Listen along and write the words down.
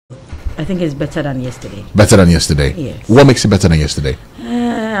I think it's better than yesterday. Better than yesterday? Yes. What makes it better than yesterday?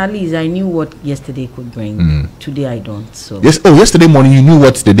 At least I knew what yesterday could bring. Today I don't. So yes. Oh, yesterday morning you knew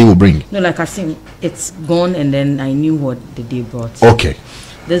what the day will bring. No, like I think it's gone, and then I knew what the day brought. Okay.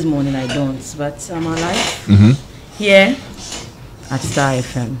 This morning I don't, but I'm alive. Here at Star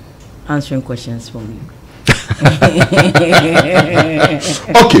FM, answering questions for me.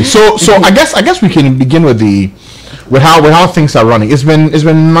 Okay, so I guess we can begin with how things are running. It's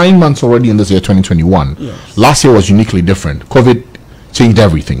been 9 months already in this year 2021. Yes. Last year was uniquely different. COVID changed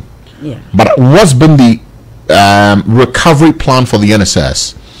everything. Yeah. But what's been the recovery plan for the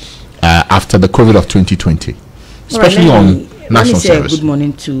NSS after the COVID of 2020, especially on national service? Good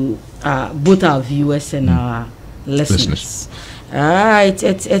morning to both our viewers and our listeners.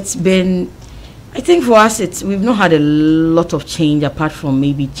 It's been, I think for us, we've not had a lot of change apart from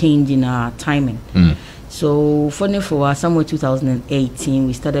maybe change in our timing. So funny for us, somewhere 2018,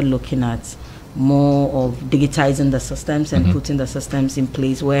 we started looking at more of digitizing the systems and putting the systems in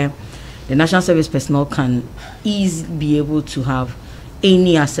place where the national service personnel can easily be able to have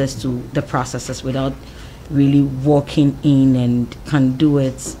any access to the processes without really walking in, and can do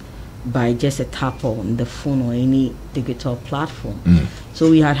it by just a tap on the phone or any digital platform. So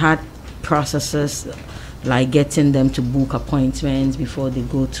we had processes like getting them to book appointments before they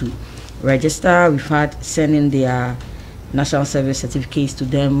go to register. We've had sending their national service certificates to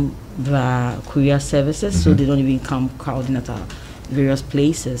them via courier services, so they don't even come crowding at our various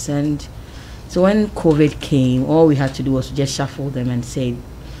places. And so when COVID came, all we had to do was to just shuffle them and say,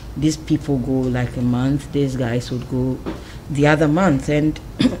 these people go like a month, these guys would go the other month. And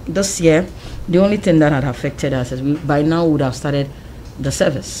this year, the only thing that had affected us is we by now would have started the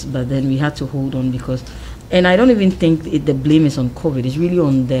service, but then we had to hold on because, and I don't even think the blame is on COVID, it's really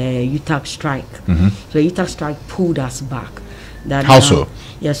on the UTAG strike. So the UTAG strike pulled us back. How so?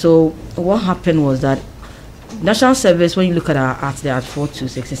 Yeah, so what happened was that national service, when you look at our Act, the Act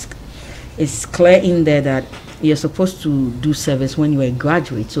 426, it's clear in there that you're supposed to do service when you're a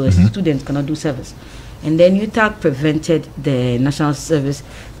graduate, so a student cannot do service. And then UTAG prevented the national service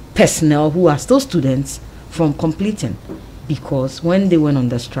personnel who are still students from completing, because when they went on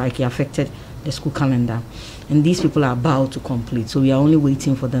the strike, it affected the school calendar. And these people are about to complete, so we are only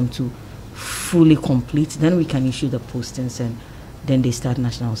waiting for them to fully complete. Then we can issue the postings, and then they start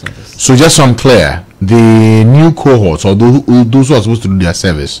national service. So just so I'm clear, the new cohorts, or those who are supposed to do their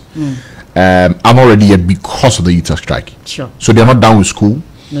service, are not ready yet because of the UTAG strike. Sure. So they're not done with school?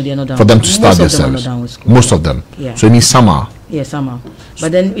 No, they're not done. For them to start their service? Most of them are not done with school. Most of them? Yeah. So it means summer? Yeah, summer.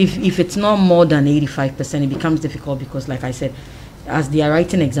 But then if it's not more than 85%, it becomes difficult because, like I said, as they are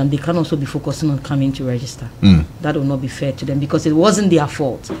writing exam, they can also be focusing on coming to register. That will not be fair to them because it wasn't their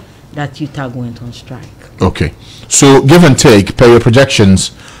fault that UTAG went on strike. Okay. So give and take, per your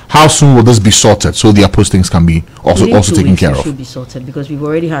projections, how soon will this be sorted so their postings can be also taken care of? It should be sorted because we've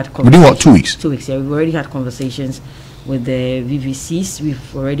already had conversations. Within what, 2 weeks? 2 weeks, yeah. We've already had conversations with the VVCs.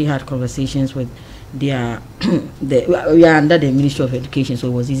 We've already had conversations with their we are under the Ministry of Education, so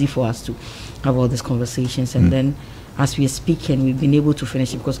it was easy for us to have all these conversations. And then as we are speaking, we've been able to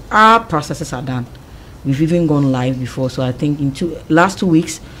finish it because our processes are done. We've even gone live before, so I think in last 2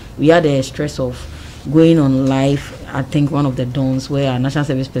 weeks we had a stress of going on live. I think one of the dawns where our national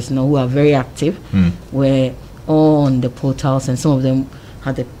service personnel who are very active were all on the portals, and some of them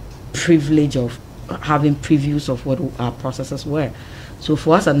had the privilege of having previews of what our processes were. So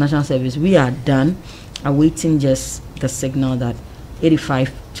for us at national service, we are done, awaiting just the signal that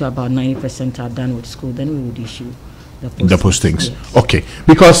 85 to about 90% are done with school. Then we would issue the postings. Yes. Okay,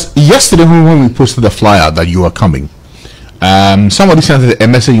 because yesterday when we posted the flyer that you are coming, somebody sent a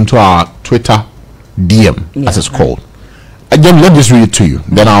message into our Twitter DM, as it's called. Again, let me just read it to you,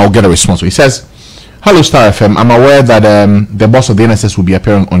 then I'll get a response. He says, "Hello Star FM, I'm aware that the boss of the NSS will be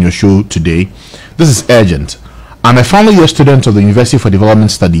appearing on your show today. This is urgent. I'm a final year student of the University for Development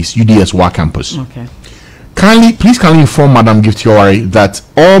Studies, UDS WA campus. Okay. Please kindly inform Madam Gifty Oware that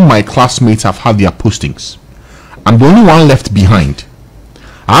all my classmates have had their postings. I'm the only one left behind.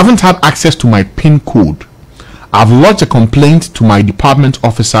 I haven't had access to my PIN code. I've lodged a complaint to my department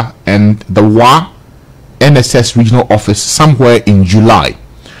officer and the WA NSS regional office somewhere in July.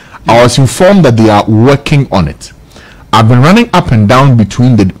 I was informed that they are working on it. I've been running up and down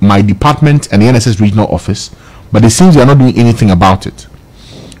between my department and the NSS regional office, but it seems they are not doing anything about it."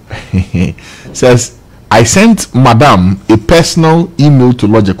 Says, "I sent Madam a personal email to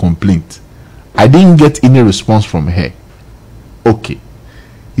lodge a complaint. I didn't get any response from her." Okay.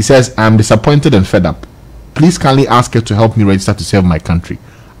 He says, "I'm disappointed and fed up. Please kindly ask her to help me register to serve my country.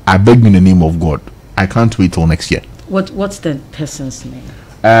 I beg you in the name of God. I can't wait till next year." What's the person's name?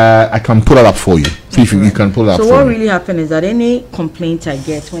 I can pull it up for you. See if you can pull it up. So for what me. really happened is that any complaint I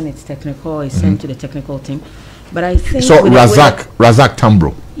get when it's technical is sent to the technical team. But I think so Razak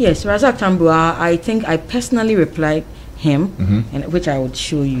Tambro. Yes, Razak Tambro. I think I personally replied him, and which I would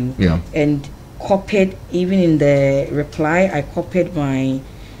show you. Yeah. And copied, even in the reply, I copied my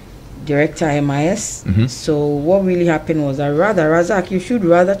director MIS. So what really happened was that Razak, you should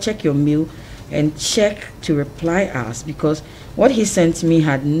rather check your mail and check to reply us, because what he sent me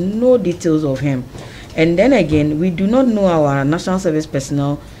had no details of him. And then again, we do not know our national service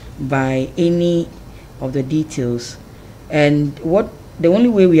personnel by any of the details, and the only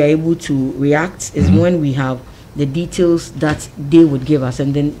way we are able to react is when we have the details that they would give us,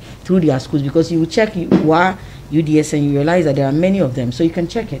 and then through their schools, because you check UDS and you realize that there are many of them, so you can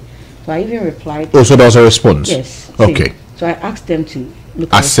check it. So I even replied. Oh, so there was a response. Yes. Okay. So I asked them to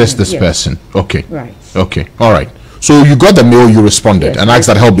look assess this person. Okay. Right. Okay. All right. So you got the mail, you responded, and asked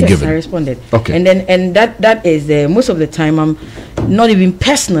that help be given. I responded. Okay. And that is most of the time I'm not even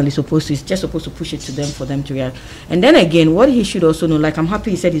personally supposed to. It's just supposed to push it to them for them to react. And then again, what he should also know, like I'm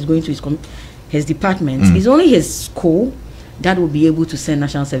happy he said he's going to his department. It's only his school that will be able to send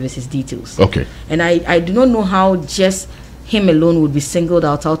national services details. Okay. And I do not know how just him alone would be singled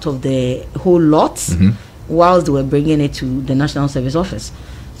out of the whole lot whilst they were bringing it to the national service office.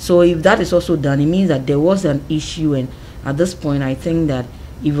 So if that is also done, it means that there was an issue, and at this point I think that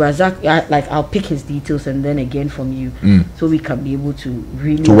if Razak, I'll pick his details and then again from you, so we can be able to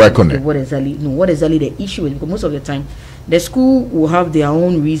really work on it. What exactly the issue is, because most of the time the school will have their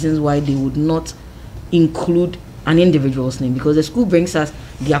own reasons why they would not include an individual's name, because the school brings us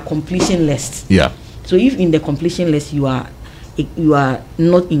their completion list. Yeah. So if in the completion list you are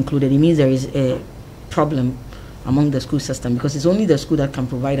not included, it means there is a problem among the school system, because it's only the school that can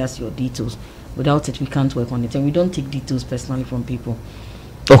provide us your details. Without it, we can't work on it, and we don't take details personally from people.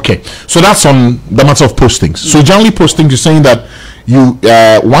 Okay, so that's on the matter of postings. So generally postings, you're saying that you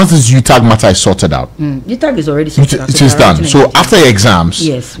once this UTAG matter is sorted out, UTAG is already sorted out. It is done. So after your exams,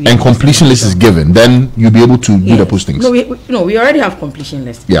 yes, and completion list is given, then you'll be able to do the postings. No, we already have completion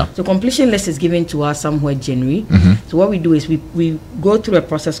list. Yeah. So completion list is given to us somewhere January. So what we do is we go through a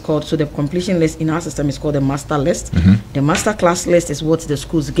process called, so the completion list in our system is called the master list. The master class list is what the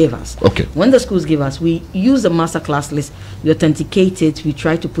schools give us. Okay. When the schools give us, we use the master class list, we authenticate it, we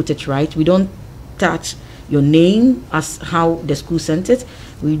try to put it right. We don't touch your name as how the school sent it.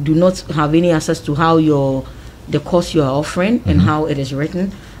 We do not have any access to how the course you are offering and how it is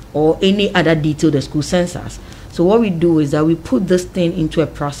written, or any other detail the school sends us. So what we do is that we put this thing into a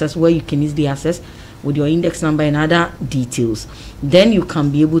process where you can easily access with your index number and other details. Then you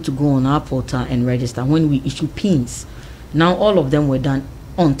can be able to go on our portal and register. When we issue pins, now all of them were done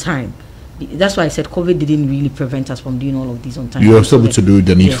on time. That's why I said COVID didn't really prevent us from doing all of these on time. You were able to do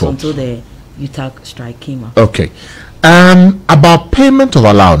the needful. Yes, until the UTAG strike came up. Okay. About payment of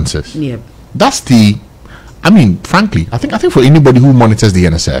allowances. Yeah. That's frankly, I think for anybody who monitors the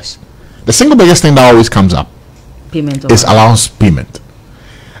NSS, the single biggest thing that always comes up is allowance payment.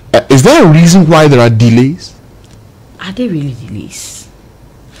 Is there a reason why there are delays? Are there really delays?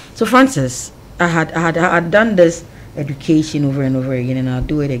 So Francis, I had done this education over and over again, and I'll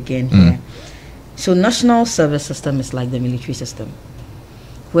do it again here. So national service system is like the military system,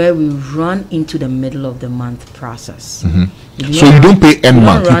 where we run into the middle of the month process. So you don't pay end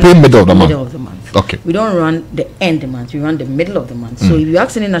month, you pay middle of the month. Middle of the month. Okay. We don't run the end month, we run the middle of the month. So if you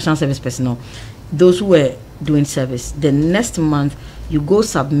ask any national service personnel, those who were doing service, the next month you go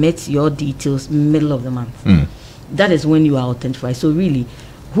submit your details middle of the month. That is when you are authentified. So really,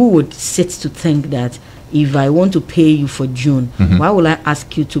 who would sit to think that if I want to pay you for June, why will I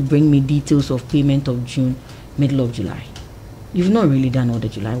ask you to bring me details of payment of June, middle of July? You've not really done all the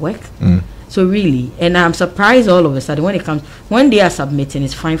July work. So really, and I'm surprised all of a sudden when they are submitting,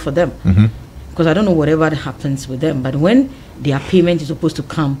 it's fine for them, because I don't know whatever happens with them, but when their payment is supposed to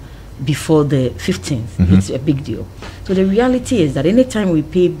come before the 15th, it's a big deal. So the reality is that anytime we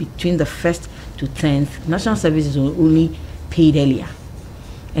pay between the 1st to 10th, national service is only paid earlier.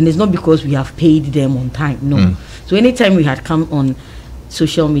 And it's not because we have paid them on time, no. So anytime we had come on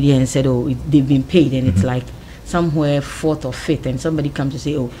social media and said, oh, they've been paid, and it's like somewhere 4th or 5th, and somebody comes to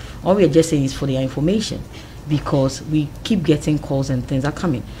say, oh, all we are just saying is for their information, because we keep getting calls and things are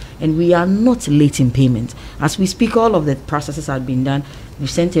coming, and we are not late in payment. As we speak, all of the processes have been done. We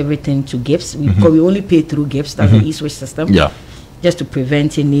sent everything to GIFs. We only pay through GIFs, that's the e-switch system, just to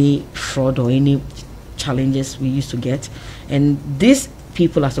prevent any fraud or any challenges we used to get. And these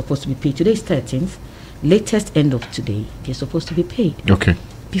people are supposed to be paid. Today is 13th, latest end of today, they're supposed to be paid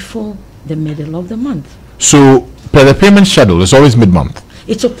before the middle of the month. So per the payment schedule, it's always mid-month.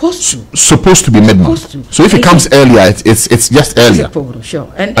 It's supposed to. Supposed to be mid-month. So if it comes earlier, it's just earlier.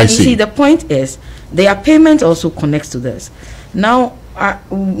 Sure. And you see, the point is, their payment also connects to this. Now,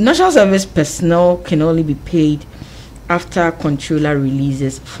 national service personnel can only be paid after controller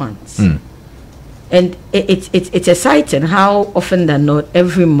releases funds. And it's exciting how often than not,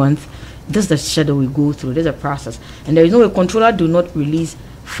 every month, this is the schedule we go through. There's a process. And there is no way controller do not release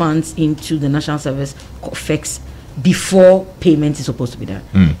funds into the national service effects before payment is supposed to be done.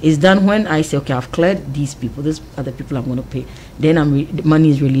 It's done when I say, okay, I've cleared these people. These are the people I'm going to pay. Then the money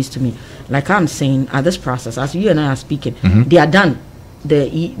is released to me. Like I'm saying, at this process, as you and I are speaking, they are done. The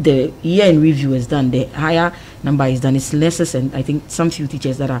year in review is done. The higher number is done. It's lessons, and I think some few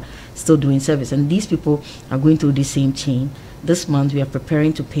teachers that are still doing service. And these people are going through the same chain. This month, we are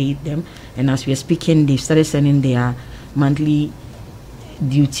preparing to pay them. And as we are speaking, they've started sending their monthly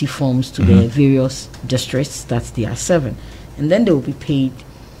duty forms to the various districts that they are serving, and then they will be paid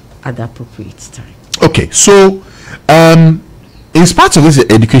at the appropriate time. Okay, so in spite of this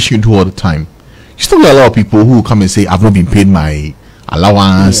education you do all the time, you still get a lot of people who come and say, I've not been paid my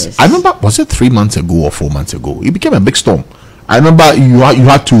allowance. Yes. I remember, was it 3 months ago or 4 months ago? It became a big storm. I remember you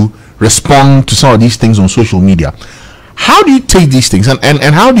had to respond to some of these things on social media. How do you take these things,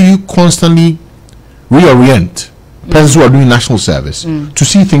 and how do you constantly reorient persons who are doing national service to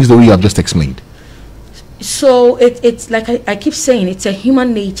see things the way you have just explained? So it's like I keep saying, it's a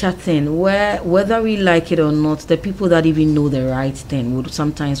human nature thing where whether we like it or not, the people that even know the right thing would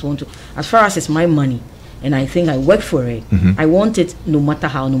sometimes want to, as far as it's my money and I think I work for it, I want it no matter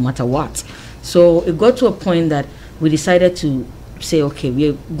how, no matter what. So it got to a point that we decided to say, okay,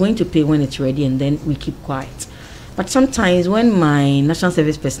 we're going to pay when it's ready, and then we keep quiet. But sometimes when my national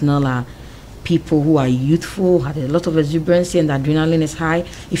service personnel are people who are youthful, had a lot of exuberancy, and the adrenaline is high,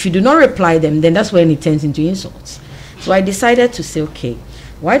 if you do not reply them, then that's when it turns into insults. So I decided to say, okay,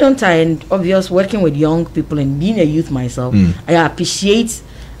 why don't I, and obvious working with young people and being a youth myself, I appreciate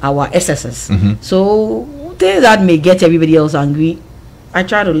our SSS. So things that may get everybody else angry, I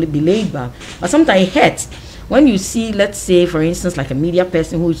try to be laid back. But sometimes it hurts when you see, let's say, for instance, like a media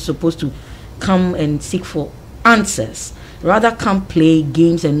person who is supposed to come and seek for answers, rather come play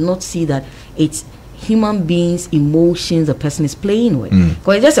games and not see that it's human beings' emotions the person is playing with.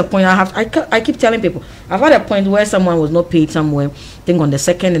 Because it's just a point I keep telling people, I've had a point where someone was not paid somewhere, I think on the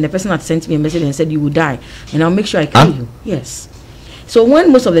 2nd, and the person had sent me a message and said, you will die, and I'll make sure I kill you. Yes. So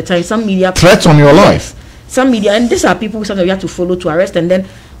when most of the time some media threats on your life, some media, and these are people sometimes we have to follow to arrest, and then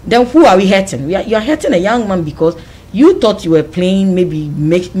who are we hurting? You are hurting a young man because you thought you were playing maybe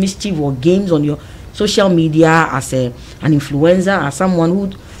mischief or games on your social media as an influencer, as someone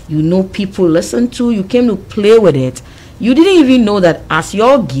who you know people listen to. You came to play with it. You didn't even know that as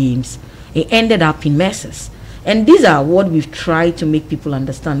your games, it ended up in messes. And these are what we've tried to make people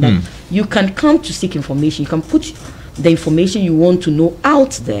understand, that you can come to seek information. You can put the information you want to know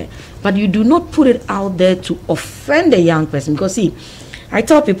out there, but you do not put it out there to offend a young person. Because see, I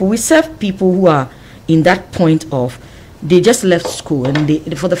tell people, we serve people who are in that point of, they just left school, and they,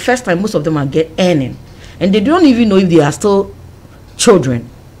 for the first time, most of them are earning, and they don't even know if they are still children,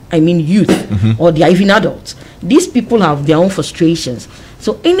 I mean youth, or they are even adults. These people have their own frustrations.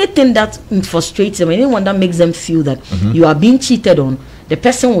 So anything that frustrates them, anyone that makes them feel that you are being cheated on, the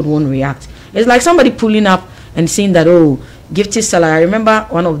person would want to react. It's like somebody pulling up and saying that, oh, Gifty salary. I remember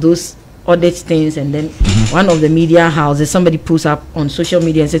one of those audit things, and then one of the media houses, somebody pulls up on social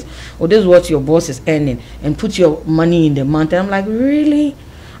media and says, oh, this is what your boss is earning, and put your money in the month. And I'm like, really?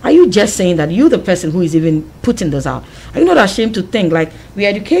 Are you just saying that you, the person who is even putting this out, are you not ashamed to think, like, we're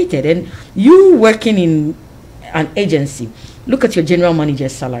educated, and you working in an agency, look at your general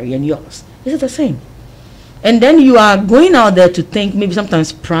manager's salary and yours, is it the same? And then you are going out there to think, maybe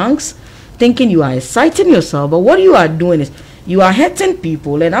sometimes pranks, thinking you are exciting yourself, but what you are doing is you are hurting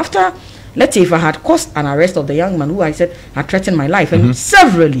people. And after, let's say if I had caused an arrest of the young man who I said had threatened my life, and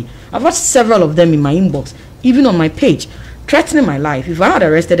severally, I've got several of them in my inbox, even on my page, threatening my life. If I had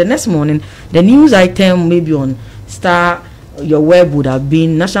arrested, the next morning, the news item maybe on Star, your web would have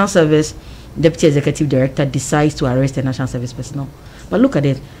been National Service Deputy Executive Director decides to arrest a National Service personnel. But look at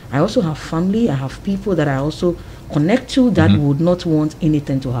it, I also have family, I have people that I also connect to that would not want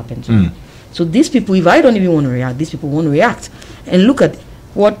anything to happen to me. So these people, if I don't even want to react, these people won't react. And look at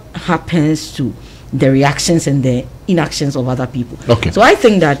what happens to the reactions and the inactions of other people. Okay. So I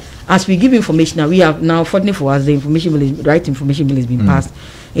think that as we give information, now we have now, fortunately for us, the information bill is, right information bill has been passed.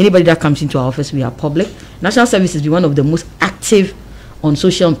 Anybody that comes into our office, we are public. National Service has been one of the most active on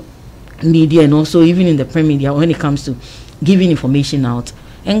social media, and also even in the print media when it comes to giving information out.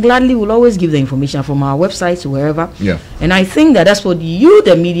 and gladly we'll always give the information from our websites, wherever. Yeah. And I think that's what you,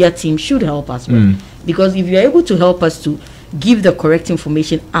 the media team, should help us with. Because if you're able to help us to give the correct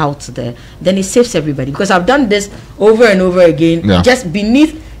information out there, then it saves everybody. Because I've done this over and over again, just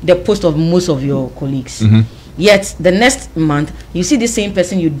beneath the post of most of your colleagues. Yet the next month you see the same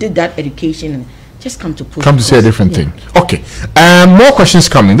person, you did that education and just come to say a different thing. Okay. More questions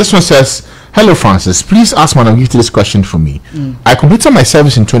coming. This one says, hello Francis, please ask Madam Gifty this question for me. I completed my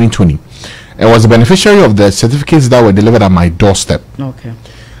service in 2020 and was the beneficiary of the certificates that were delivered at my doorstep. Okay.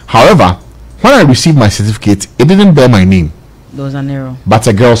 However, when I received my certificate, it didn't bear my name. There was an error. But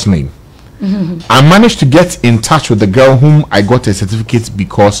a girl's name. I managed to get in touch with the girl whom I got a certificate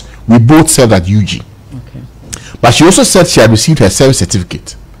because we both served at UG. Okay. But she also said she had received her service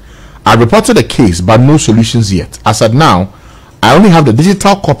certificate. I reported the case, but no solutions yet. As at now, I only have the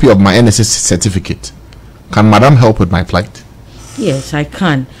digital copy of my NSS certificate. Can Madam help with my plight? Yes, I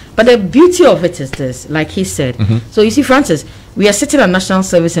can. But the beauty of it is this, like he said. So you see, Francis, we are sitting at national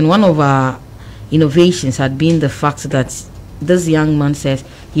service, and one of our innovations had been the fact that this young man says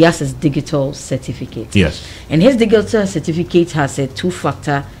he has his digital certificate. Yes. And his digital certificate has a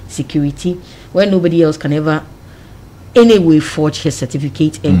 2-factor security where nobody else can ever anyway forge his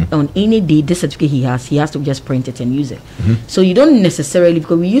certificate, and on any day this certificate he has to just print it and use it. So you don't necessarily,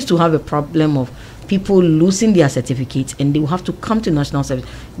 because we used to have a problem of people losing their certificates and they will have to come to national service,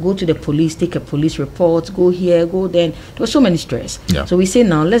 go to the police, take a police report, go here, go there. There was so many stress. So we say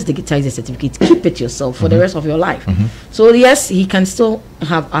now let's digitize the certificate, keep it yourself for the rest of your life. So yes, he can still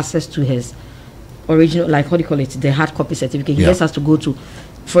have access to his original, like what do you call it, the hard copy certificate. He just has to go to,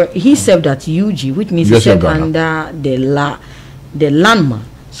 for he served at UG, which means he served under the landmark.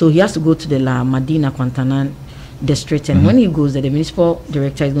 So he has to go to the La Madina Quantanan district, and when he goes there, the municipal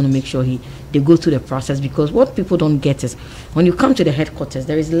director is going to make sure they go through the process, because what people don't get is when you come to the headquarters,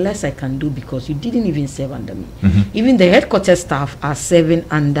 there is less I can do because you didn't even serve under me. Even the headquarters staff are serving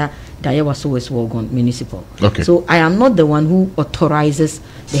under Dayewaso West Wogon Municipal. So I am not the one who authorizes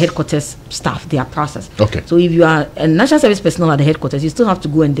the headquarters staff, their process. So if you are a national service personnel at the headquarters, you still have to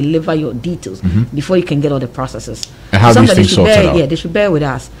go and deliver your details before you can get all the processes. And how these things sorted out? Yeah, they should bear with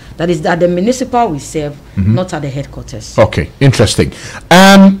us. That is at the municipal we serve, not at the headquarters. Okay, interesting.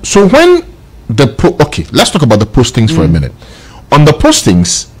 So when let's talk about the postings for a minute. On the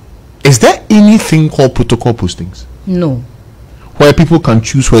postings, is there anything called protocol postings? No. Where people can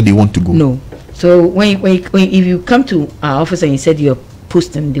choose where they want to go? No. So when if you come to our office and you said you're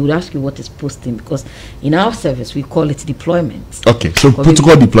posting, they would ask you what is posting, because in our service we call it deployment. Okay, so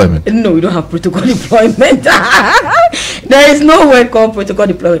protocol deployment. No, we don't have protocol deployment. There is no word called protocol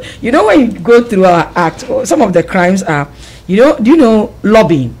deployment. You know, when you go through our act, some of the crimes are, do you know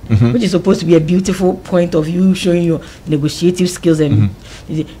lobbying, which is supposed to be a beautiful point of view showing your negotiative skills, and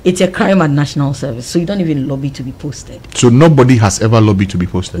it's a crime at national service, so you don't even lobby to be posted. So nobody has ever lobbied to be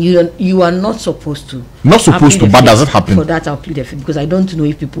posted? You are not supposed to. Not supposed to, but does it happen? For that I'll plead the fifth, because I don't know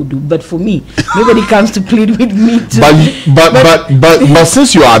if people do, but for me, nobody comes to plead with me too. But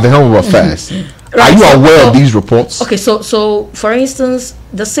since you are the helm of affairs, are you aware of these reports? Okay, so for instance,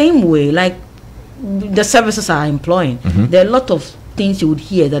 the same way, like the services are employing, there are a lot of things you would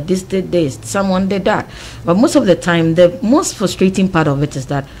hear that this did this, someone did that. But most of the time, the most frustrating part of it is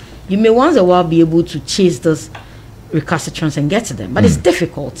that you may once in a while be able to chase those recalcitrants and get to them, but it's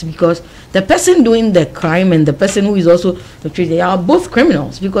difficult, because the person doing the crime and the person who is also the treated, they are both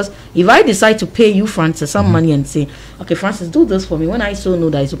criminals. Because if I decide to pay you, Francis, some money and say, okay, Francis, do this for me, when I so know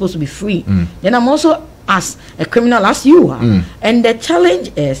that it's supposed to be free, then I'm also as a criminal as you are. And the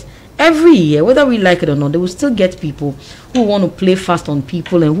challenge is, every year, whether we like it or not, they will still get people who want to play fast on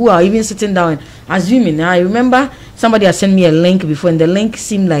people and who are even sitting down and assuming. I remember somebody had sent me a link before, and the link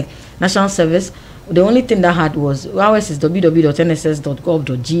seemed like national service. The only thing that had was ours is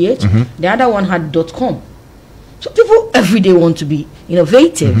www.nss.gov.gh. The other one had .com. So people every day want to be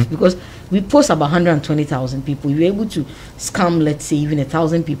innovative, because we post about 120,000 people. You're able to scam, let's say, even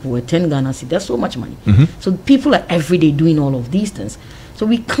 1,000 people with 10 Ghana cedis. That's so much money. So people are every day doing all of these things. So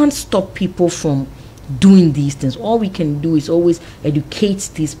we can't stop people from doing these things. All we can do is always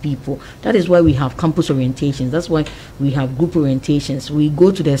educate these people. That is why we have campus orientations. That's why we have group orientations. We go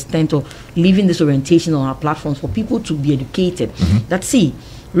to the extent of leaving this orientation on our platforms for people to be educated. That, see,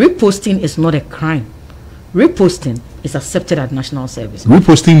 reposting is not a crime. Reposting is accepted at national service.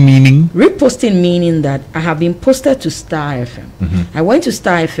 Reposting meaning? Reposting meaning that I have been posted to Star FM. I went to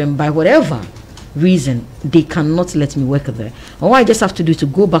Star FM by whatever reason they cannot let me work there. All I just have to do is to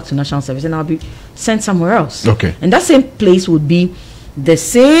go back to national service, and I'll be sent somewhere else. Okay. And that same place would be the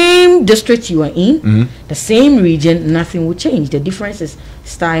same district you are in, the same region, nothing will change. The difference is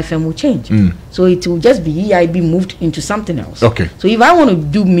Star FM will change. So it will just be EIB moved into something else. Okay. So if I want to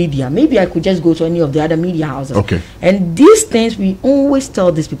do media, maybe I could just go to any of the other media houses. Okay. And these things we always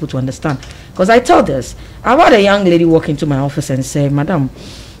tell these people to understand. Because I tell this, I've had a young lady walk into my office and say, Madam,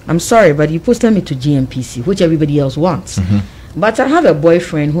 I'm sorry, but you posted me to GMPC, which everybody else wants. But I have a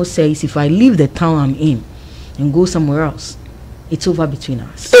boyfriend who says if I leave the town I'm in and go somewhere else, it's over between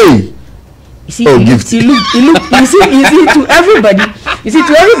us. Hey. You see, you see to everybody, it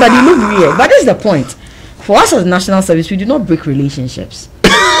look weird. But that's the point. For us as national service, we do not break relationships.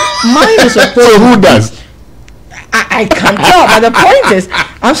 Mine is supposed so who does? I can't tell, but the point is,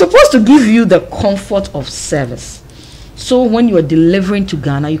 I'm supposed to give you the comfort of service. So when you are delivering to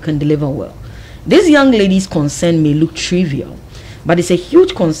Ghana, you can deliver well. This young lady's concern may look trivial, but it's a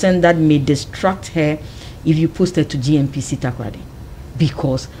huge concern that may distract her if you post her to GMPC Takoradi,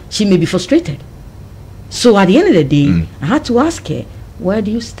 because she may be frustrated. So at the end of the day, I had to ask her, where do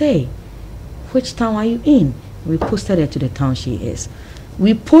you stay? Which town are you in? We posted her to the town she is.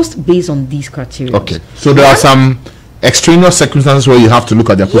 We post based on these criteria. Okay. So there are some extraneous circumstances where you have to look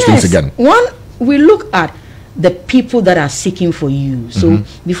at their postings again. One, we look at the people that are seeking for you. So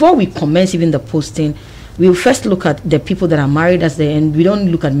before we commence even the posting, we'll first look at the people that are married and we don't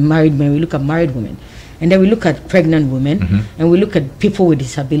look at married men, we look at married women. And then we look at pregnant women, and we look at people with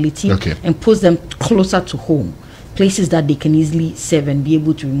disability, and post them closer to home, places that they can easily serve and be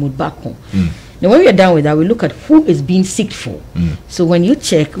able to remote back home. Now, when we are done with that, we look at who is being sought for. So when you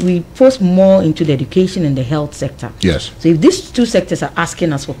check, we post more into the education and the health sector. Yes. So if these two sectors are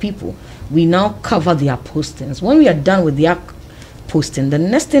asking us for people, we now cover their postings. When we are done with their posting, the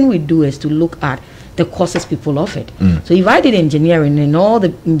next thing we do is to look at the courses people offered. So if I did engineering and all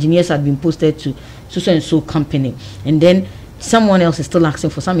the engineers had been posted to so and so company, and then someone else is still asking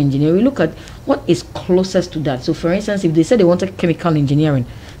for some engineering, we look at what is closest to that. So for instance, if they said they wanted chemical engineering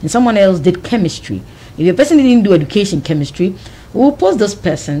and someone else did chemistry, if a person didn't do education chemistry, we'll post this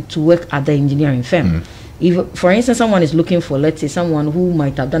person to work at the engineering firm. If for instance someone is looking for, let's say, someone who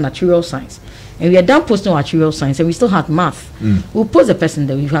might have done material science, and we are done posting material science and we still have math, we'll post the person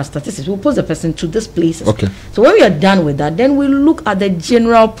that we have statistics, we'll post the person to this places. So when we are done with that, then we look at the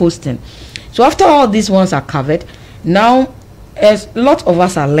general posting. So after all these ones are covered, now as a lot of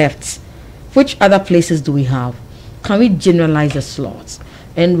us are left, which other places do we have? Can we generalize the slots?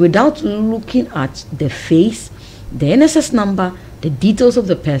 And without looking at the face, the NSS number, the details of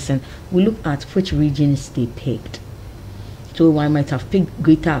the person, we look at which regions they picked. So I might have picked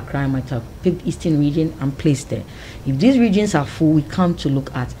Greater Accra, I might have picked Eastern region and placed there. If these regions are full, we come to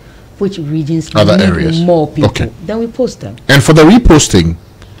look at which regions need more people. Then we post them. And for the reposting,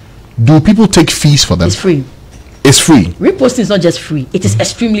 do people take fees for them? It's free. It's free. Reposting is not just free, it is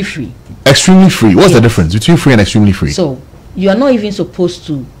extremely free. Extremely free. What's the difference between free and extremely free? So you are not even supposed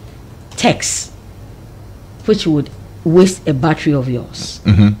to text, which would waste a battery of yours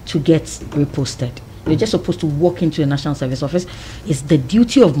to get reposted. You're just supposed to walk into a national service office. It's the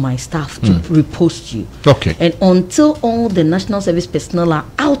duty of my staff to repost you. And until all the national service personnel are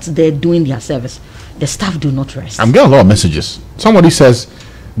out there doing their service, the staff do not rest. I'm getting a lot of messages. Somebody says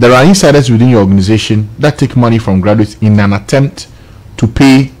there are insiders within your organization that take money from graduates in an attempt to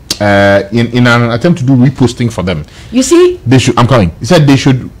pay, in an attempt to do reposting for them. You see, they should. I'm coming. He said they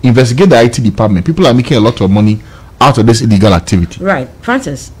should investigate the IT department. People are making a lot of money out of this illegal activity. Right,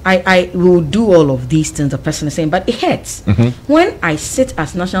 Francis. I will do all of these things. The person is saying, but it hurts when I sit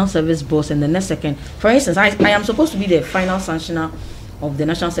as national service boss, and the next second, for instance, I am supposed to be the final sanctioner of the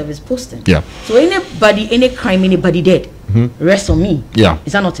national service posting. Yeah. So anybody, any crime anybody did, rests on me. Yeah.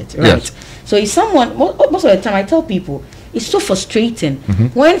 Is that not it? Right. Yes. So if someone, most of the time I tell people, it's so frustrating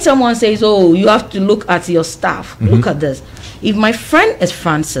when someone says, oh, you have to look at your staff. Look at this. If my friend is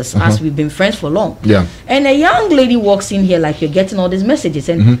Francis, as we've been friends for long, and a young lady walks in here like you're getting all these messages,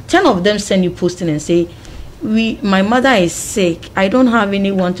 and 10 of them send you posting and say, my mother is sick, I don't have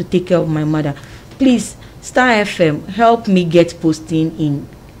anyone to take care of my mother, please, Star FM, help me get posting in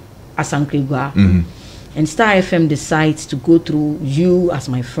Asankrigwa. And Star FM decides to go through you as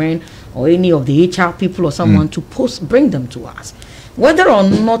my friend or any of the HR people or someone to post, bring them to us. Whether or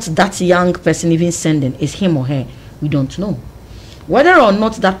not that young person even sending is him or her, we don't know. Whether or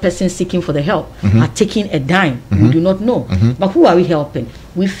not that person seeking for the help are taking a dime, we do not know. But who are we helping?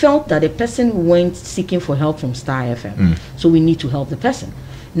 We felt that the person went seeking for help from Star FM, so we need to help the person.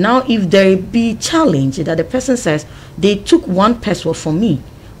 Now, if there be challenge that the person says they took one password from me,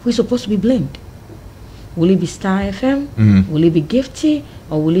 who is supposed to be blamed? Will it be Star FM? Will it be Gifty?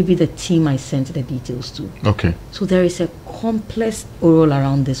 or will it be the team I sent the details to? Okay. So there is a complex oral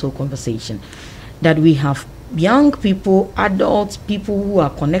around this whole conversation, that we have young people, adults, people who are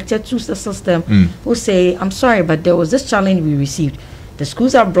connected to the system, who say, I'm sorry, but there was this challenge we received. The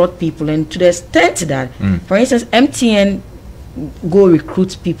schools have brought people, and to the extent that, for instance, MTN go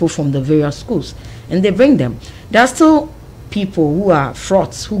recruit people from the various schools, and they bring them. There are still people who are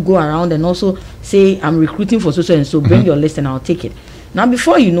frauds who go around and also say, I'm recruiting for so and so, bring your list and I'll take it. Now,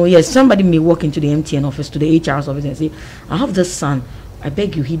 before you know, yes, somebody may walk into the MTN office, to the HR's office, and say, I have this son, I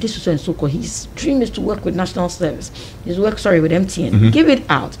beg you, he did so and so, because his dream is to work with National Service. His work, with MTN. Give it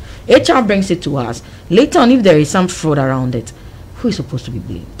out. HR brings it to us. Later on, if there is some fraud around it, who is supposed to be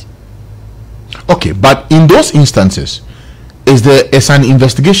blamed? Okay, but in those instances, is an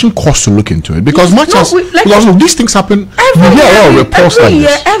investigation cost to look into it? Because because look, these things happen.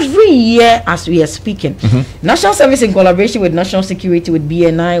 Every year as we are speaking, National Service in collaboration with National Security, with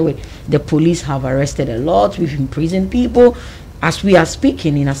BNI, with the police, have arrested a lot. We've imprisoned people. As we are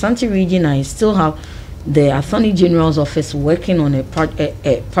speaking in Asante region, I still have the Attorney General's office working on a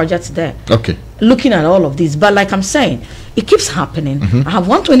project there. Okay. Looking at all of this, but like I'm saying, it keeps happening. I have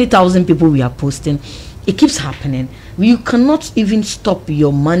 120,000 people we are posting. It keeps happening. You cannot even stop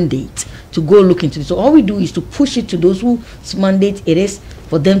your mandate to go look into this. So all we do is to push it to those whose mandate it is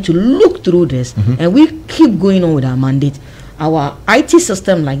for them to look through this, and we keep going on with our mandate. Our IT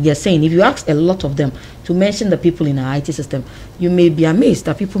system, like they're saying, if you ask a lot of them to mention the people in our IT system, you may be amazed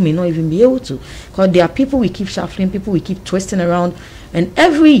that people may not even be able to, because there are people we keep shuffling, people we keep twisting around, and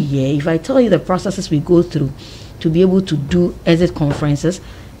every year, if I tell you the processes we go through to be able to do exit conferences,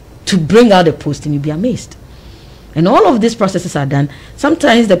 to bring out the posting, you'll be amazed. And all of these processes are done.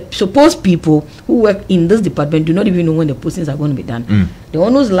 Sometimes the supposed people who work in this department do not even know when the postings are going to be done. The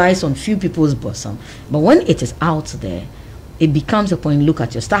onus lies on few people's bosom. But when it is out there, it becomes a point. Look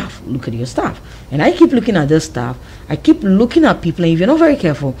at your staff. Look at your staff. And I keep looking at this staff. I keep looking at people. And if you're not very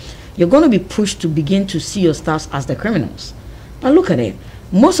careful, you're going to be pushed to begin to see your staffs as the criminals. But look at it.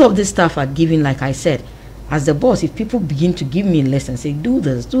 Most of this staff are given, like I said, as the boss. If people begin to give me a list and say, do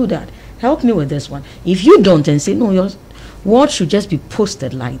this, do that, help me with this one. If you don't and say, no, your word should just be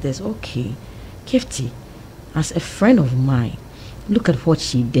posted like this. Okay, Gifty, as a friend of mine, look at what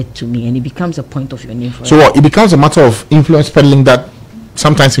she did to me, and it becomes a point of your name for So what, it becomes a matter of influence peddling that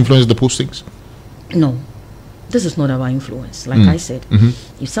sometimes influences the postings? No, this is not about influence. Like I said,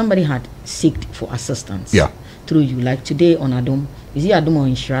 if somebody had sought for assistance through you, like today on Adom, is it Adom or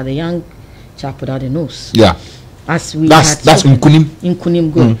Inshira, the young chap without a nose? Yeah. As we that's Nkunim.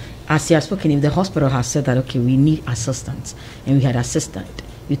 Nkunim, good. As he has spoken, if the hospital has said that, okay, we need assistance, and we had assisted,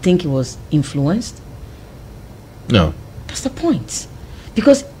 you think it was influenced? No. That's the point.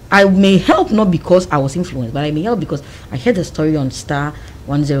 Because I may help not because I was influenced, but I may help because I heard the story on Star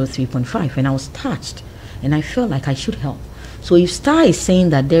 103.5 and I was touched, and I felt like I should help. So if Star is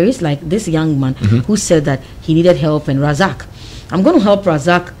saying that there is like this young man who said that he needed help, and Razak, I'm going to help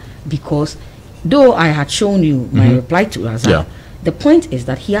Razak because though I had shown you my reply to Razak, the point is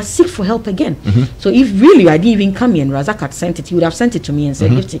that he has seeked for help again. So if really I didn't even come here and Razak had sent it, he would have sent it to me and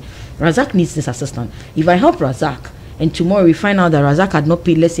said, Gifty, Razak needs this assistant. If I help Razak, and tomorrow we find out that Razak had not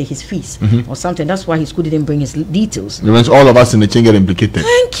paid, let's say, his fees or something, that's why his school didn't bring his details. It means all of us in the chain get implicated.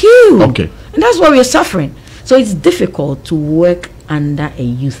 Thank you. Okay. And that's why we're suffering. So it's difficult to work under a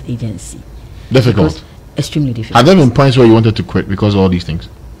youth agency. Difficult? Extremely difficult. Have there been points where you wanted to quit because of all these things?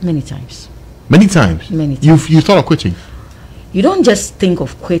 Many times. Many times? Many times. You thought of quitting? You don't just think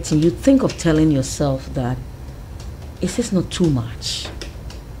of quitting. You think of telling yourself that it's just not too much.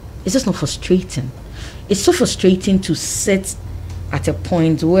 It's just not frustrating. It's so frustrating to sit at a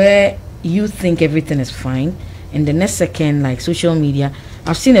point where you think everything is fine, and the next second, like social media,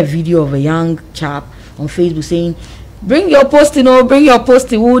 I've seen a video of a young chap on Facebook saying, bring your posting, bring your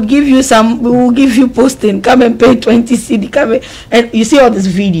posting, we will give you posting, come and pay 20 CD, come and you see all these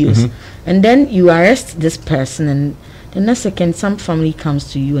videos. And then you arrest this person, and the next second some family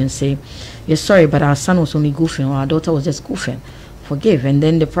comes to you and say, you're sorry, but our son was only goofing, or our daughter was just goofing, forgive. And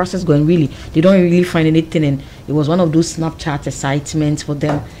then the process going, really, they don't really find anything, and it was one of those Snapchat excitements for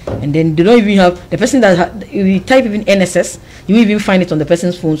them. And then they don't even have the person that if you type even NSS, you even find it on the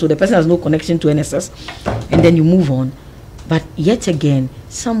person's phone, so the person has no connection to NSS, and then you move on. But yet again,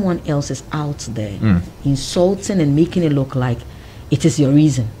 someone else is out there insulting and making it look like it is your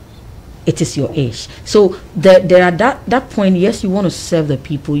reason, it is your age. So there are that point. Yes, you want to serve the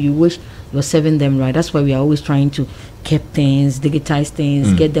people, you wish you're serving them right. That's why we are always trying to keep things, digitize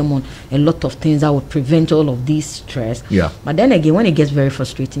things, get them on a lot of things that would prevent all of these stress. But then again, when it gets very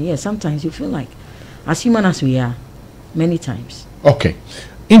frustrating, sometimes you feel like, as human as we are, many times Okay.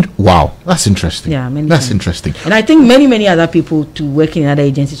 Wow, that's interesting. Yeah, that's interesting. And I think many other people to working in other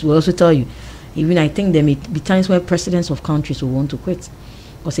agencies will also tell you. Even I think there may be times where presidents of countries will want to quit.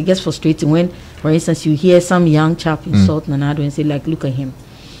 Because it gets frustrating when, for instance, you hear some young chap insult Nana Addo and say, like, look at him.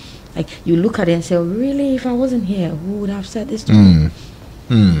 Like, you look at it and say, oh, really, if I wasn't here, who would have said this to me?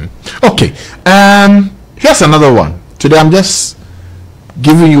 Okay. Here's another one. Today I'm just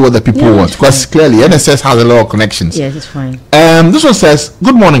giving you what the people want, because clearly NSS has a lot of connections. Yes, it's fine. This one says,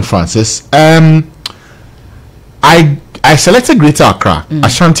 good morning, Francis. I selected Greater Accra,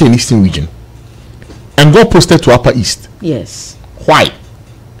 Ashanti and Eastern Region, and got posted to Upper East. Yes. Why?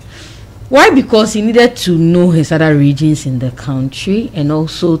 Why? Because he needed to know his other regions in the country and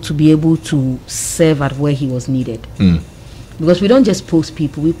also to be able to serve at where he was needed. Because we don't just post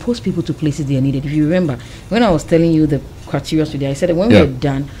people, we post people to places they are needed. If you remember, when I was telling you the criteria today, I said that when we're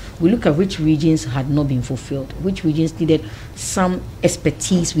done, we look at which regions had not been fulfilled, which regions needed some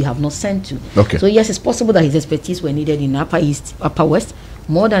expertise we have not sent to. Okay. So yes, it's possible that his expertise were needed in Upper East, Upper West,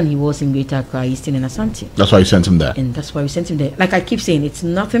 more than he was in Greater Accra, Eastern and Ashanti. That's why you sent him there. And that's why we sent him there. Like I keep saying, it's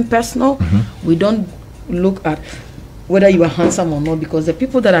nothing personal. We don't look at whether you are handsome or not, because the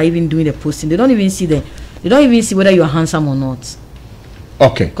people that are even doing the posting, they don't even see whether you are handsome or not.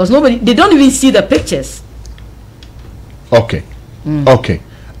 Okay. Because they don't even see the pictures. Okay. Okay.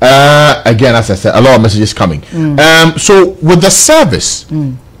 Again, as I said, a lot of messages coming. So with the service,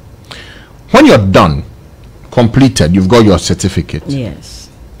 when you're done, completed, you've got your certificate. Yes.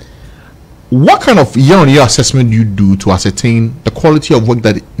 What kind of year-on-year assessment do you do to ascertain the quality of work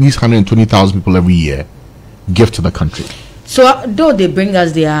that these 120,000 people every year give to the country? So though they bring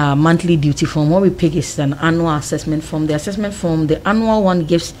us their monthly duty form, what we pick is an annual assessment form. The assessment form, the annual one,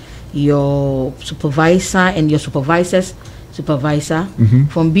 gives your supervisor and your supervisor's supervisor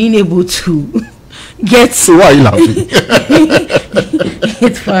from being able to get. So why are you laughing?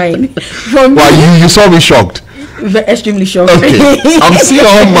 It's fine. Why you saw me shocked? Extremely shocked. Okay, I'm seeing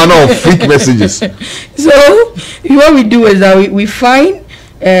all manner of freak messages. So what we do is that we find.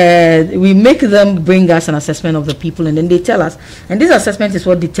 We make them bring us an assessment of the people, and then they tell us, and this assessment is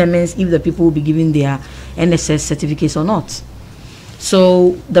what determines if the people will be given their NSS certificates or not.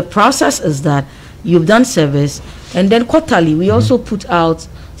 So the process is that you've done service, and then quarterly we also put out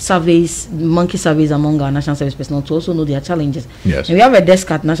surveys, monkey surveys among our national service personnel to also know their challenges. Yes. And we have a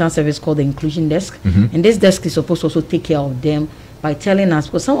desk at national service called the inclusion desk, and this desk is supposed to also take care of them by telling us,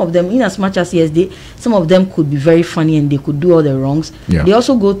 because some of them, in as much as yes, some of them could be very funny and they could do all the wrongs, they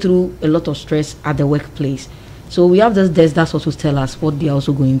also go through a lot of stress at the workplace. So we have this desk that's also tell us what they are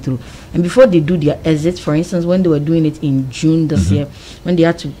also going through. And before they do their exit, for instance, when they were doing it in June this year, when they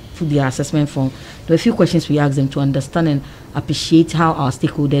had to put their assessment form, there were a few questions we asked them to understand and appreciate how our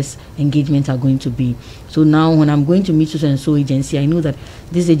stakeholders' engagement are going to be. So now when I'm going to meet so and so agency, I know that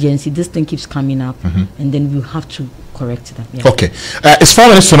this agency, this thing keeps coming up, and then we'll have to correct them. Yeah. Okay. It's 4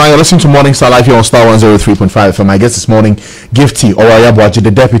 minutes to 9. You're listening to Morning Star Live here on Star 103.5 FM. My guest this morning, Gifty Oware, Aboagye,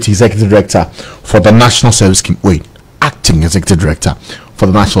 the Deputy Executive Director for the National Service Scheme. Wait, Acting Executive Director for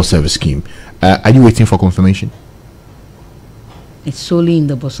the National Service Scheme. Are you waiting for confirmation? It's solely in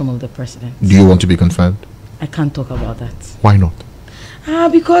the bosom of the president. Do you want to be confirmed? I can't talk about that. Why not?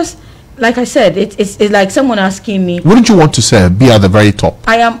 Because, like I said, it's like someone asking me. Wouldn't you want to be at the very top?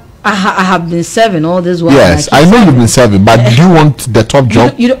 I have been serving all this while. Yes, I know you've been serving, but do you want the top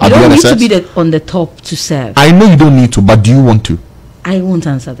job? You don't need to be on the top to serve. I know you don't need to, but do you want to? I won't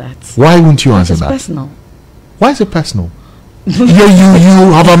answer that. Why won't you answer that? It's personal. Why is it personal?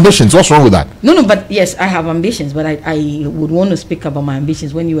 you have ambitions. What's wrong with that? No, but yes, I have ambitions, but I would want to speak about my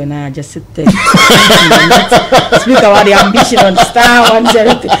ambitions when you and I just sit there. Speak about the ambition on Star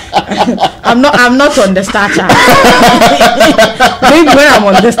 103. I'm not on the Star chart. Maybe when I'm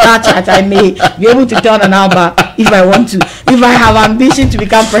on the Star chart, I may be able to turn an hour if I want to. If I have ambition to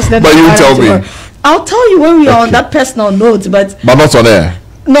become president, but you tell me. I'll tell you when we are on that personal note, but not on air.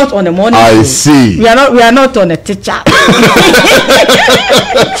 Not on the morning. I see. We are not on a teacher.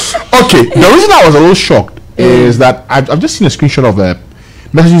 Okay. The reason I was a little shocked is that I've just seen a screenshot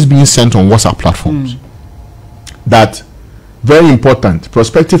of messages being sent on WhatsApp platforms. That very important.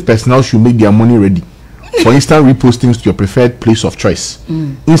 Prospective personnel should make their money ready for instant repostings to your preferred place of choice.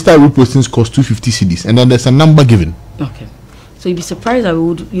 Instant repostings cost 250 cedis, and then there's a number given. Okay. So you'd be surprised that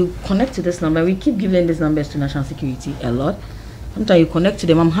you connect to this number. We keep giving these numbers to national security a lot. Sometimes you connect to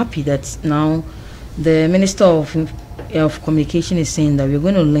them. I'm happy that now the Minister of Communication is saying that we're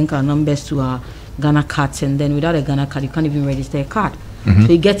going to link our numbers to our Ghana cards, and then without a Ghana card, you can't even register a card.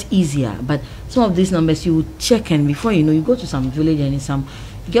 So it gets easier. But some of these numbers you would check, and before you know, you go to some village and some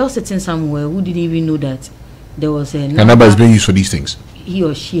girl sitting somewhere who didn't even know that there was a number is being used for these things. He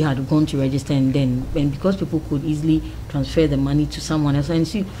or she had gone to register, and because people could easily transfer the money to someone else, and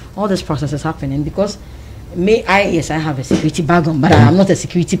see all this processes happen. And because I have a security background, but I'm not a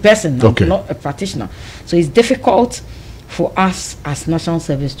security person. I'm not a practitioner, so it's difficult for us as national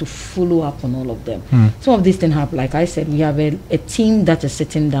service to follow up on all of them. Some of these things happen. Like I said, we have a team that is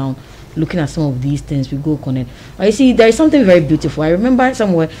sitting down looking at some of these things. We go connect. You see, there is something very beautiful. I remember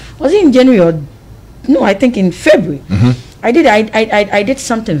somewhere, was it in January or no, I think in February. I did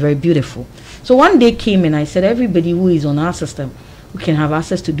something very beautiful. So one day came and I said, everybody who is on our system, who can have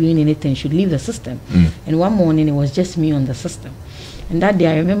access to doing anything, should leave the system. And one morning it was just me on the system. And that day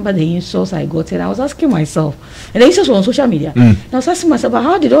I remember the insults I got, and I was asking myself, and the insults were on social media. And I was asking myself,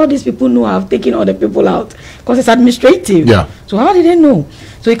 how did all these people know I've taken all the people out? Because it's administrative. So how did they know?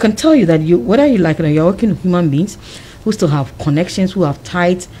 So it can tell you that whether you like it or you're working with human beings who still have connections, who have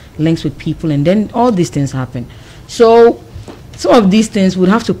tight links with people, and then all these things happen. So some of these things would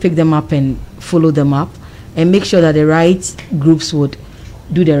have to pick them up and follow them up and make sure that the right groups would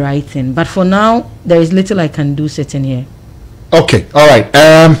do the right thing. But for now, there is little I can do sitting here. Okay, all right.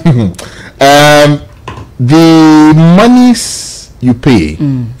 The monies you pay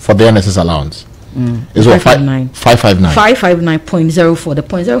for the NSS allowance is what? 559. 559. 559.04. The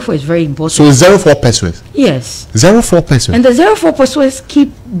 0.04 is very important. So it's 04 pesos. Yes. 04 pesos. And the 04 pesos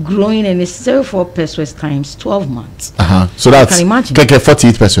keep growing, and it's 04 pesos times 12 months. So that's, can imagine, like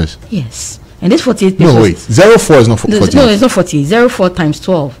 48 pesos. Yes. And this 48 pesos. No, wait. 04 is not 48. No, it's not 48. 04 times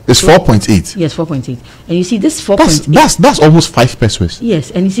 12. It's 4.8. Yes, 4.8. And you see, this 4.8. That's almost 5 pesos.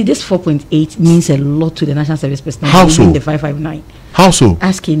 Yes, and you see, this 4.8 means a lot to the National Service personnel. How so? The 559. How so?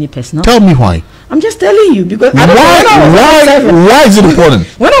 Ask any personnel. Tell me why. I'm just telling you, because why is it important?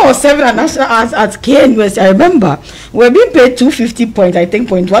 When I was serving at national at KNUS, I remember we were being paid 250 point, I think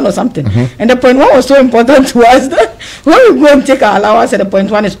 0.1 or something, and the 0.1 was so important to us that when we go and take our allowance and the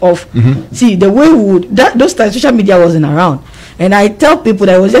 0.1 is off. See, the way we would those times social media wasn't around, and I tell people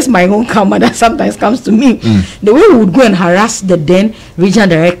that it was just my own karma that sometimes comes to me. The way we would go and harass the then regional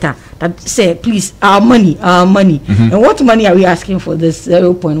director that say, please, our money, and what money are we asking for this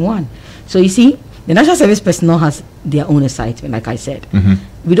 0.1? So you see, the National Service personnel has their own assignment, like I said.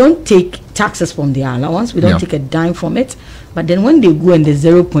 We don't take taxes from their allowance. We don't take a dime from it. But then when they go and the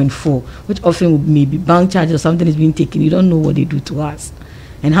 0.4, which often may be bank charge or something is being taken, you don't know what they do to us.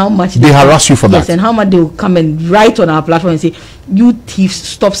 And how much they harass you for that. Yes, and how much they will come and write on our platform and say, you thieves,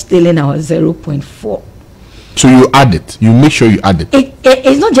 stop stealing our 0.4. So you add it. You make sure you add it.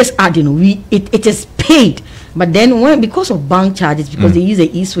 It's not just adding. It is paid. But then because of bank charges, because they use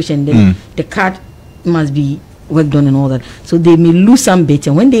the e-switch and then the card must be worked on and all that, so they may lose some bit,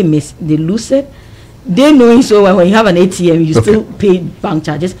 and when they lose it, they knowing so well when you have an ATM you still pay bank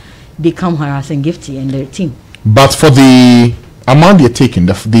charges, they come harassing Gifty and their team. But for the amount they're taking,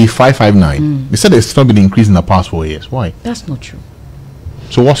 the 559, they said it's not been increased in the past 4 years. Why? That's not true.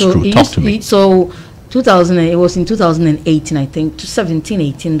 So what's true? Talk to me. So 2000, it was in 2018, I think, to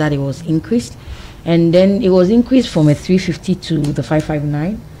 17-18 that it was increased, and then it was increased from a 350 to the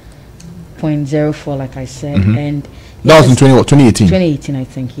 559.04, like I said, and that was in 2018. 2018, I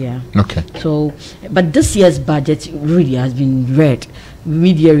think, yeah. Okay. So, but this year's budget really has been read.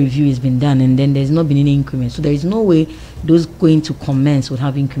 Media review has been done, and then there's not been any increment. So there is no way those going to commence would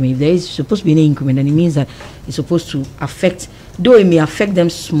have increment. If there is supposed to be any increment, then it means that it's supposed to affect, though it may affect them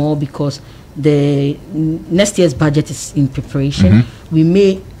small because the next year's budget is in preparation. We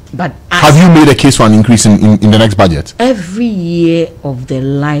may, but have you made a case for an increase in the next budget? Every year of the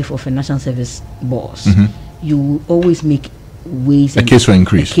life of a national service boss, you will always make ways a case for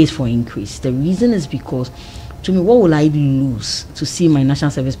increase. A case for increase. The reason is because, to me, what will I lose to see my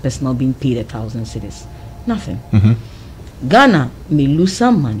national service personnel being paid 1,000 cedis? Nothing. Ghana may lose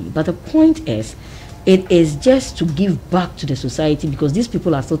some money, but the point is, it is just to give back to the society, because these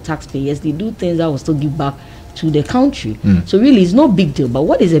people are still taxpayers. They do things that will still give back to the country. So really, it's no big deal. But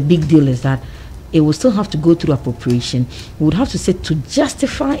what is a big deal is that it will still have to go through appropriation. We would have to sit to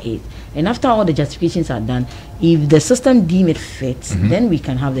justify it. And after all the justifications are done, if the system deem it fits, then we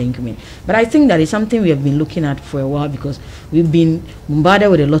can have the increment. But I think that is something we have been looking at for a while, because we've been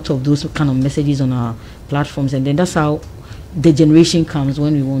bombarded with a lot of those kind of messages on our platforms, and then that's how the generation comes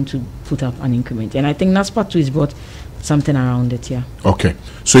when we want to put up an increment. And I think NASPA 2 is brought something around it, yeah. Okay.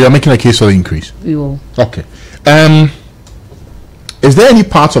 So you're making a case for the increase? We will. Okay. Is there any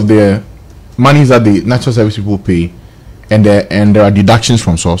part of the monies that the national service people pay and there are deductions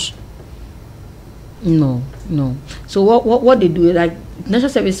from source? No. So what they do, like national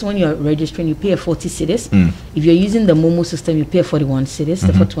service, when you're registering, you pay a 40 cedis. If you're using the Momo system, you pay 41 cedis.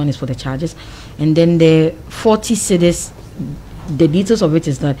 The 41 is for the charges. And then the 40 cedis, the details of it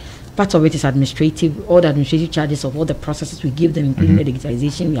is that part of it is administrative, all the administrative charges of all the processes we give them, including the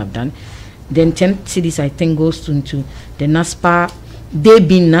digitization we have done. Then 10 cedis, I think, goes into the NASPA, they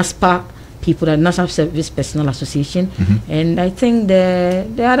being NASPA people, the National Service Personnel Association. And I think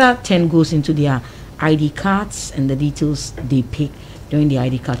the other 10 goes into their ID cards and the details they pay during the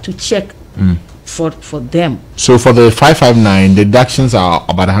ID card to check for them. So for the 559, the deductions are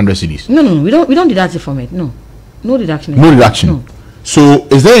about 100 cedis. No, we don't deduct it from it. No deduction. No deduction. No. So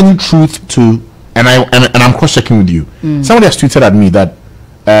is there any truth to? And I'm cross checking with you. Somebody has tweeted at me that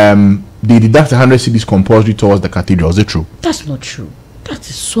they deduct 100 cedis compulsory towards the cathedral. Is it true? That's not true. That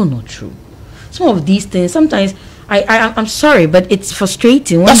is so not true. Some of these things, sometimes I'm sorry, but it's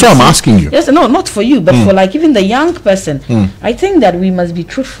frustrating. That's what I'm asking you. Yes, no, not for you, but for like even the young person. I think that we must be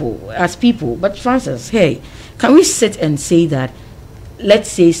truthful as people. But Francis, hey, can we sit and say that? Let's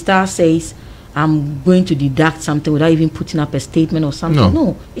say Star says, I'm going to deduct something without even putting up a statement or something.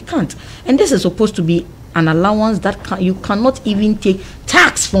 No, it can't. And this is supposed to be an allowance that you cannot even take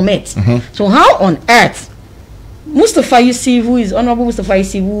tax from it. So how on earth Mustafa Yusuf, who is Honorable Mustafa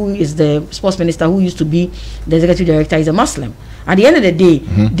Yusuf, who is the sports minister, who used to be the executive director, is a Muslim. At the end of the day,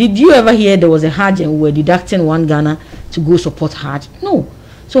 did you ever hear there was a Hajj and we were deducting 1 Ghana to go support Hajj? No.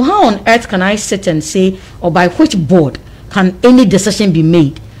 So how on earth can I sit and say, or by which board can any decision be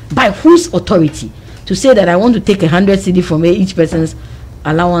made? By whose authority to say that I want to take 100 cedi from each person's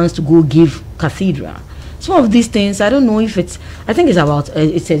allowance to go give cathedral? Some of these things, I don't know if it's, I think it's about,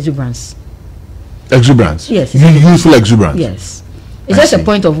 it's exuberance. Exuberance? Yes. Youthful exuberance? Yes. It's just a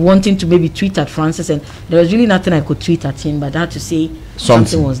point of wanting to maybe tweet at Francis, and there was really nothing I could tweet at him, but I had to say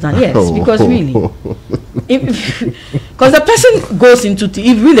something was done. Yes, because really, because the person goes into,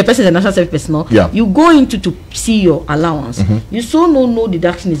 if really the person is a national service personnel, you go into to see your allowance. You so know no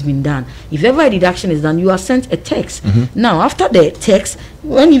deduction has been done. If ever a deduction is done, you are sent a text. Now, after the text,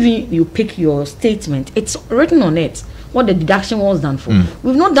 when even you pick your statement, it's written on it what the deduction was done for.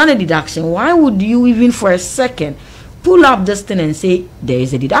 We've not done a deduction. Why would you even for a second pull up this thing and say there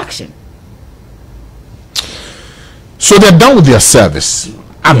is a deduction? So they're done with their service.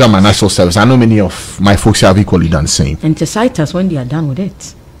 I've done my national service. I know many of my folks have equally done the same. And to cite us when they are done with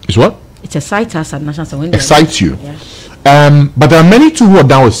it. It's what? It's a cite us at national service. It cites you. Yeah. But there are many too who are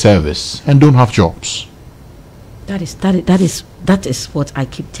done with service and don't have jobs. That is what I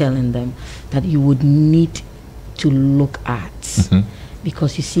keep telling them, that you would need to look at.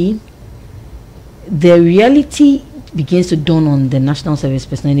 Because you see, the reality begins to dawn on the national service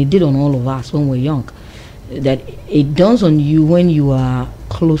person, and it did on all of us when we were young, that it dawns on you when you are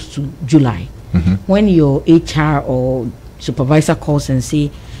close to July, when your HR or supervisor calls and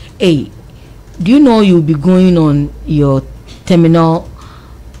say, hey, do you know you'll be going on your terminal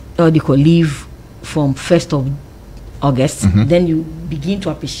leave from 1st of August? Then you begin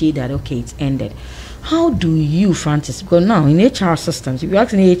to appreciate that, okay, it's ended. How do you, Francis, because now in HR systems, if you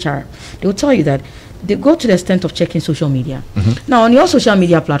ask in HR, they will tell you that they go to the extent of checking social media. Now, on your social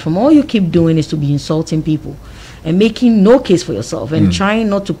media platform, all you keep doing is to be insulting people and making no case for yourself and trying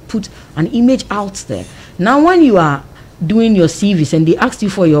not to put an image out there. Now, when you are doing your CVs and they ask you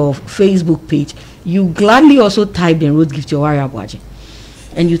for your Facebook page, you gladly also typed and wrote Gifty Oware Aboagye.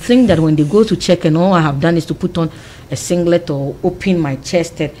 And you think that when they go to check and all I have done is to put on a singlet or open my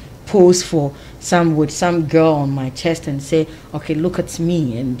chest and pose for some girl on my chest and say, okay, look at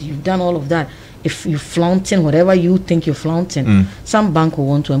me, and you've done all of that. If you're flaunting whatever you think you're flaunting, some bank will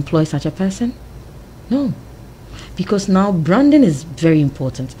want to employ such a person? No. Because now branding is very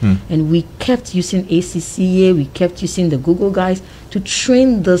important. And we kept using ACCA, we kept using the Google guys to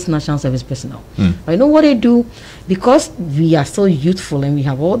train this national service personnel. I know what they do, because we are still youthful and we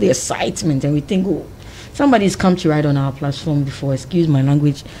have all the excitement and we think, oh, somebody's come to write on our platform before, excuse my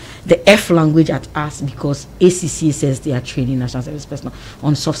language, the F language at us, because ACCA says they are training national service personnel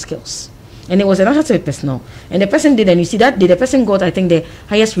on soft skills. And it was a national service personnel. And the person did, and you see that day, the person got, I think, the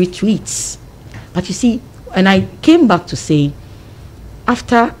highest retweets. But you see, and I came back to say,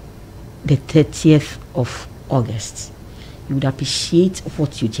 after the 30th of August, you would appreciate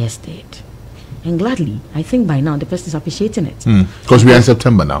what you just did. And gladly, I think by now, the person is appreciating it. Because we are in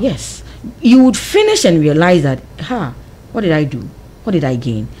September now. Yes. You would finish and realize that, what did I do? What did I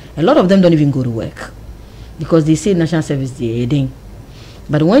gain? A lot of them don't even go to work because they say national service they're aiding.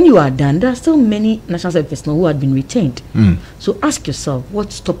 But when you are done, there are still many national service personnel who had been retained. So ask yourself,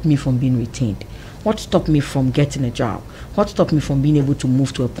 what stopped me from being retained? What stopped me from getting a job? What stopped me from being able to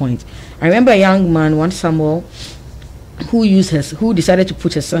move to a point? I remember a young man, one Samuel, who decided to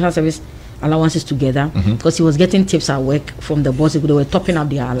put his national service allowances together, because he was getting tips at work from the boss. They were topping up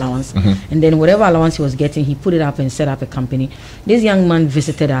their allowance, and then whatever allowance he was getting, he put it up and set up a company. This young man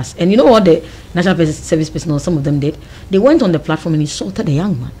visited us, and you know what the national service personnel, some of them did? They went on the platform and insulted the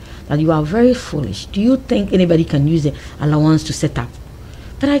young man that you are very foolish. Do you think anybody can use the allowance to set up?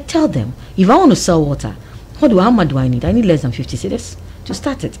 But I tell them, if I want to sell water, how much do I need? I need less than 50 cedis to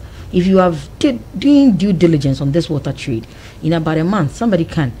start it. If you have doing due diligence on this water trade, in about a month, somebody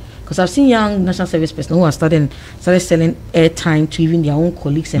can. Because I've seen young national service personnel who have started selling airtime to even their own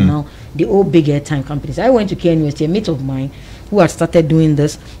colleagues, and now they all big airtime companies. I went to KNUST, a mate of mine who had started doing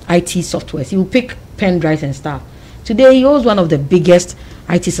this IT software. He will pick pen drives and stuff. Today, he owns one of the biggest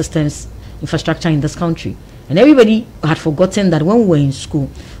IT systems infrastructure in this country. And everybody had forgotten that when we were in school,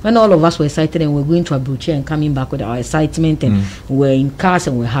 when all of us were excited and we were going to Aboagye and coming back with our excitement, and we were in cars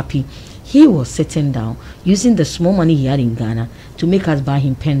and we were happy, he was sitting down using the small money he had in Ghana to make us buy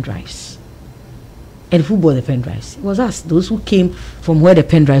him pen drives. And who bought the pen drives? It was us, those who came from where the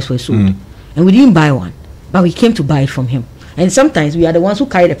pen drives were sold. And we didn't buy one, but we came to buy it from him. And sometimes we are the ones who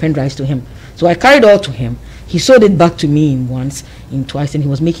carried the pen drives to him. So I carried all to him. He sold it back to me in once, in twice, and he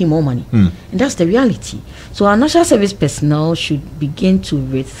was making more money. And that's the reality. So our national service personnel should begin to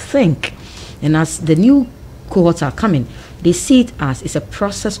rethink. And as the new cohorts are coming, they see it as it's a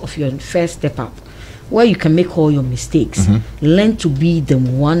process of your first step up, where you can make all your mistakes, learn to be the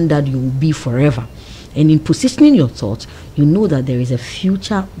one that you will be forever. And in positioning your thoughts, you know that there is a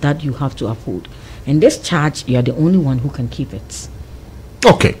future that you have to uphold. And this charge, you are the only one who can keep it.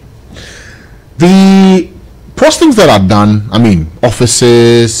 Okay. The postings that are done, I mean,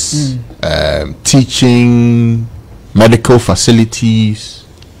 offices, teaching, medical facilities.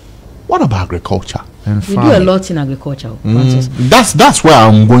 What about agriculture and we farming? do a lot in agriculture. That's where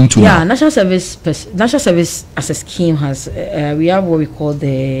I'm going to. Yeah, national service as a scheme has we have what we call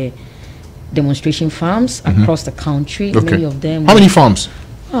the demonstration farms across the country. Okay. Many of them. How many farms?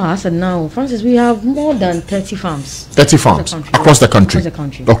 I said now, Francis, we have more than 30 farms. 30 farms across the country. Across the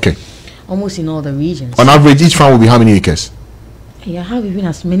country. Okay. Almost in all the regions. On average, each farm will be how many acres? Yeah, I have even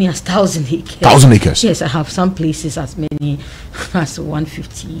as many as 1,000 acres. 1,000 acres? Yes, I have some places as many as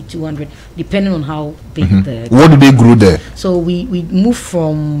 150, 200, depending on how big the... What do they grow there? So we move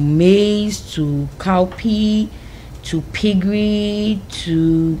from maize to cowpea to piggery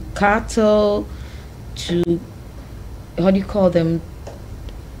to cattle to... How do you call them?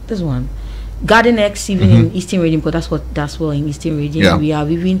 This one. Garden eggs, even in Eastern region, because that's what in Eastern region. Yeah. We have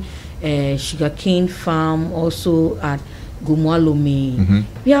even sugarcane farm also at Gumwalome.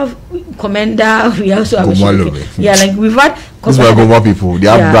 We have Commander. We also have like we've had. These were Gumwa people. They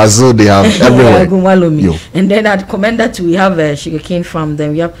have Brazil. They have everywhere. Gumwalome. And then at Commander too, we have a sugarcane farm.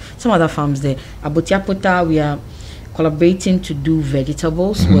 Then we have some other farms there. Abotiapota, we are collaborating to do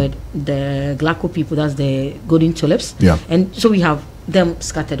vegetables with the Glaco people. That's the golden tulips. Yeah. And so we have them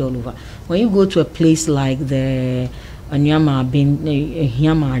scattered all over. When you go to a place like the Hiamadrin.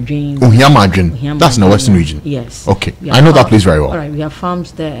 That's in the Western region. Yes. Okay. I know that place very well. All right. We have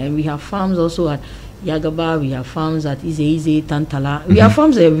farms there, and we have farms also at Yagaba. We have farms at Ize, Tantala. We have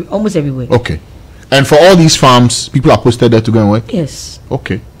farms almost everywhere. Okay. And for all these farms, people are posted there to go and work? Yes.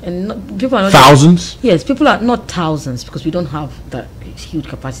 Okay. And people are not thousands? Yes, people are not thousands, because we don't have that huge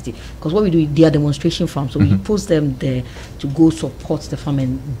capacity. Because what we do, they are demonstration farms, so we post them there to go support the farm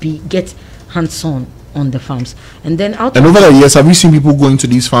and get hands-on on the farms. And then over the years, have you seen people going to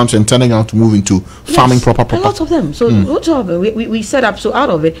these farms and turning out to move into farming proper? A lot of them. So lots of them. We set up, so out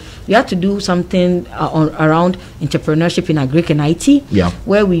of it, we had to do something around entrepreneurship in agric and IT,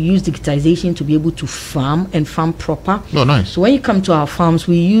 where we use digitization to be able to farm and farm proper. Oh, nice. So when you come to our farms,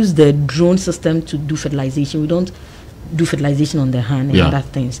 we use the drone system to do fertilization. We don't do fertilization on the hand and other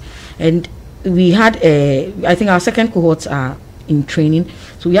things. And we had I think our second cohorts are in training.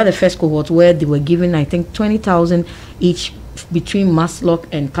 So we had the first cohort where they were given, I think, 20,000 each between Maslock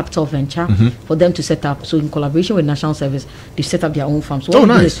and Capital Venture for them to set up. So in collaboration with National Service, they set up their own farm. So what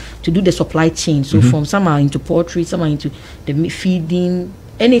we do is to do the supply chain. So from some are into poultry, some are into the feeding,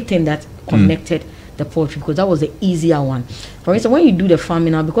 anything that connected the poultry, because that was the easier one. For instance, when you do the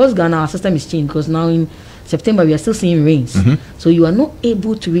farming now, because Ghana, our system is changed, because now in September we are still seeing rains. So you are not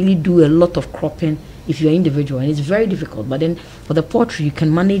able to really do a lot of cropping if you're individual, and it's very difficult. But then for the poultry, you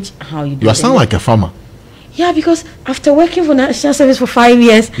can manage how you do it. You sound like a farmer. Yeah, because after working for National Service for 5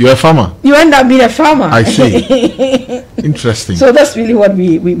 years, you're a farmer. You end up being a farmer. I see. Interesting. So that's really what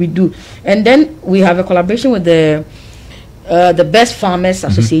we do. And then we have a collaboration with the Best Farmers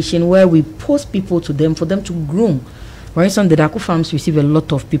Association, where we post people to them for them to groom For instance, the Daku farms receive a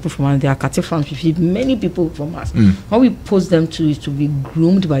lot of people from us. The Akati farms receive many people from us. What we post them to is to be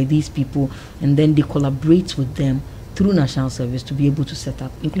groomed by these people, and then they collaborate with them through national service to be able to set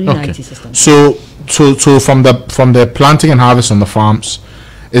up, including IT systems. So from the planting and harvest on the farms,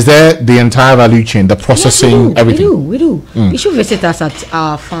 is there the entire value chain, the processing, yes, everything? We do. You should visit us at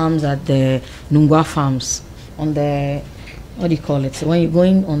our farms, at the Nungwa farms, on the, what do you call it, when you're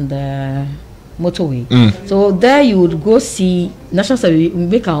going on the motorway. So there you would go see national service. We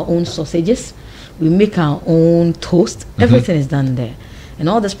make our own sausages, we make our own toast. Everything is done there. And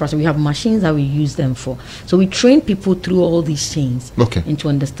all this process, we have machines that we use them for. So we train people through all these chains and to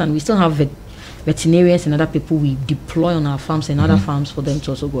understand. We still have veterinarians and other people we deploy on our farms and other farms for them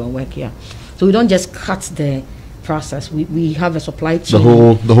to also go and work here. So we don't just cut the process. We have a supply chain.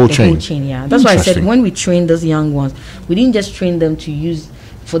 The whole chain. Yeah. That's why I said when we train those young ones, we didn't just train them to use,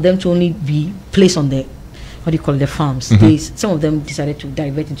 for them to only be placed on the, what do you call it, the farms. Some of them decided to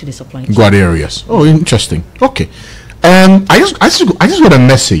divert into the supply chain. Guard areas. Oh, interesting. Okay. I just got a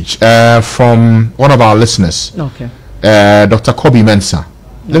message from one of our listeners. Okay. Dr. Kobe Mensah.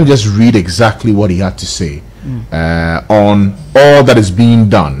 Let me just read exactly what he had to say on all that is being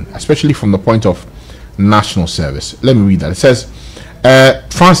done, especially from the point of national service. Let me read that. It says,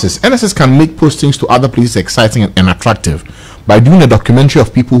 Francis, NSS can make postings to other places exciting and attractive by doing a documentary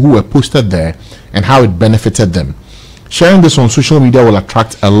of people who were posted there and how it benefited them. Sharing this on social media will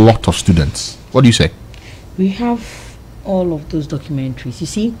attract a lot of students. What do you say? We have all of those documentaries. You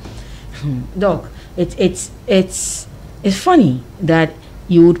see, Doc, it's funny that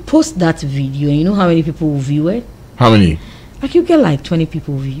you would post that video and you know how many people will view it? How many? Like you get like 20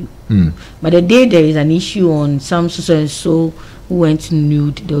 people view. But the day there is an issue on some so and so who went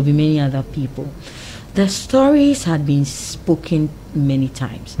nude, there will be many other people. The stories had been spoken many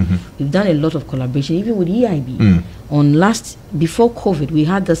times. We've done a lot of collaboration, even with EIB. Before COVID, we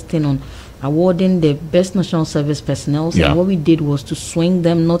had this thing on awarding the best national service personnel. And what we did was to swing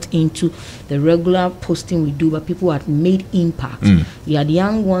them not into the regular posting we do, but people who had made impact. We had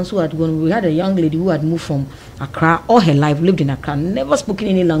young ones who had gone. We had a young lady who had moved from Accra all her life, lived in Accra, never spoken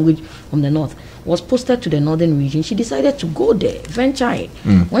any language from the north, was posted to the northern region. She decided to go there, venture it.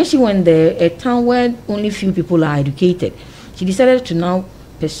 When she went there, a town where only few people are educated, she decided to now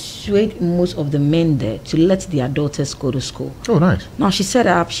persuade most of the men there to let their daughters go to school. Oh, nice. Now she set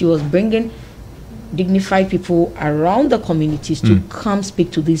up, she was bringing dignified people around the communities to come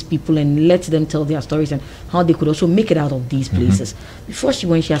speak to these people and let them tell their stories and how they could also make it out of these places. Before she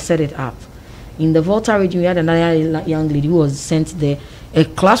went, she had set it up. In the Volta region, we had another young lady who was sent there. A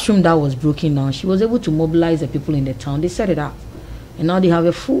classroom that was broken down, she was able to mobilize the people in the town. They set it up. And now they have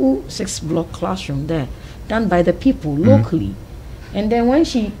a full 6-block classroom there, done by the people locally. And then when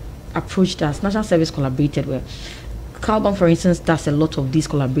she approached us, National Service collaborated with Calban, for instance, does a lot of these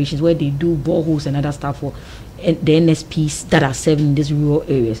collaborations where they do boreholes and other stuff for the NSPs that are serving in these rural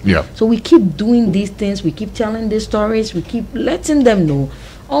areas. So we keep doing these things, we keep telling these stories, we keep letting them know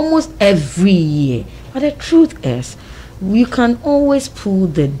almost every year. But the truth is, we can always pull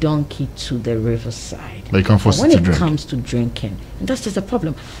the donkey to the riverside. They can force when it to it comes to drinking, and that's just a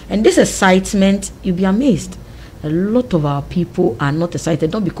problem. And this excitement, you'll be amazed. A lot of our people are not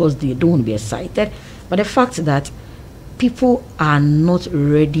excited, not because they don't want to be excited, but the fact that people are not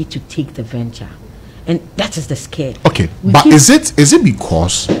ready to take the venture, and that is the scare. Okay, but is it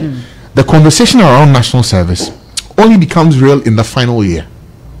because the conversation around national service only becomes real in the final year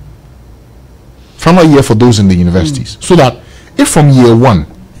for those in the universities, so that if from year one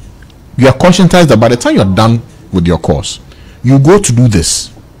you are conscientized that by the time you're done with your course, you go to do this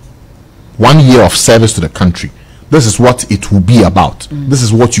 1 year of service to the country, this is what it will be about. This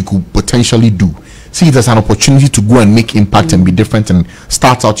is what you could potentially do. See it as an opportunity to go and make impact and be different and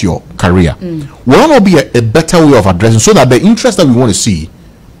start out your career. Will that not be a better way of addressing, so that the interest that we want to see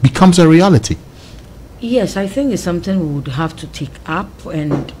becomes a reality? Yes, I think it's something we would have to take up.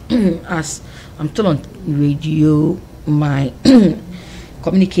 And as I'm still on radio, my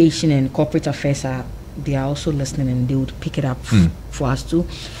communication and corporate affairs they are also listening, and they would pick it up for us too.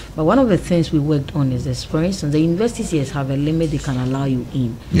 But one of the things we worked on is this. For instance, the universities, yes, have a limit they can allow you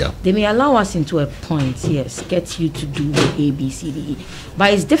in. They may allow us into a point, yes, get you to do A, B, C, D, E.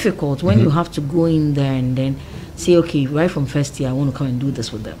 But it's difficult when you have to go in there and then say, okay, right from first year, I want to come and do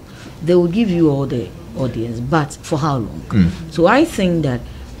this with them. They will give you all the audience, but for how long? So I think that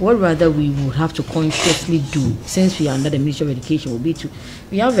what rather we would have to consciously do, since we are under the Ministry of Education, will be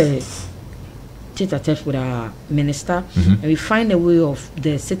we have a tete-a-tete with our minister, and we find a way of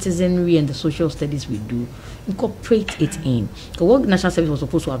the citizenry and the social studies we do, incorporate it in. So what National Service was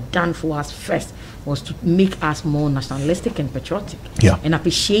supposed to have done for us first was to make us more nationalistic and patriotic, and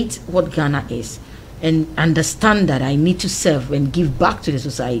appreciate what Ghana is, and understand that I need to serve and give back to the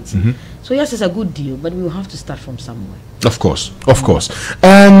society. So yes, it's a good deal, but we will have to start from somewhere. Of course.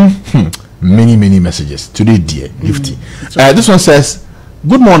 Many messages today, dear Gifty. This one says,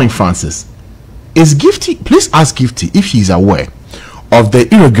 "Good morning, Francis. Is Gifty? Please ask Gifty if he is aware of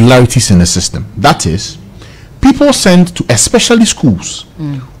the irregularities in the system. That is, people sent to especially schools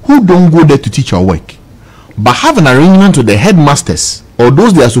who don't go there to teach or work, but have an arrangement with the headmasters or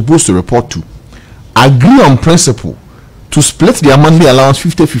those they are supposed to report to, agree on principle to split their monthly allowance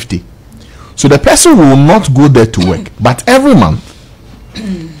 50-50. So the person will not go there to work, but every month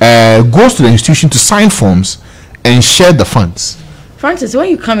goes to the institution to sign forms and share the funds." Francis, when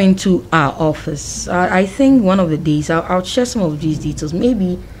you come into our office, I think one of the days I'll share some of these details.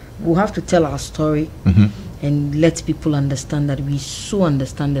 Maybe we'll have to tell our story and let people understand that we so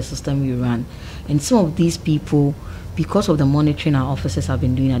understand the system we run. And some of these people, because of the monitoring our officers have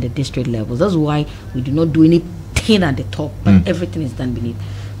been doing at the district levels, that's why we do not do anything at the top, but everything is done beneath.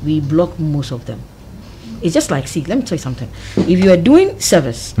 We block most of them. It's just like, see, let me tell you something. If you are doing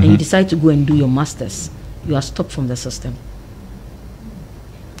service and you decide to go and do your masters, you are stopped from the system.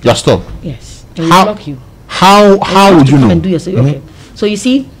 You're stopped? Yes. And we block you. How would you know? And do okay. So you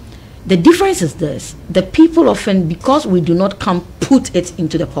see, the difference is this. The people often, because we do not come put it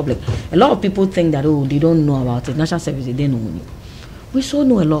into the public, a lot of people think that, oh, they don't know about it. National Service, they don't know. We so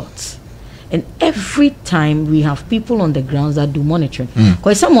know a lot. And every time we have people on the grounds that do monitoring,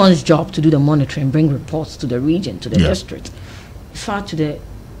 because it's someone's job to do the monitoring, bring reports to the region, to the district, far to the,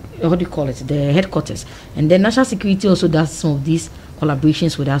 what do you call it, the headquarters. And then National Security also does some of these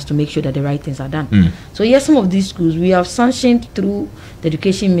collaborations with us to make sure that the right things are done. So yes, some of these schools we have sanctioned through the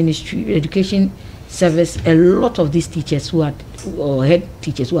education ministry, education service, a lot of these teachers who are, or head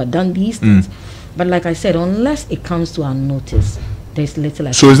teachers who have done these things. But like I said, unless it comes to our notice, there's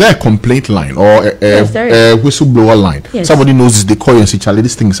little. So is there a complaint line or a whistleblower line? Yes. Somebody knows this, they call you and say, Charlie,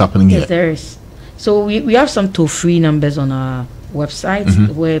 this thing is happening here. Yes, there is. So we have some toll-free numbers on our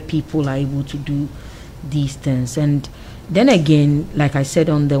website where people are able to do these things. And then again, like I said,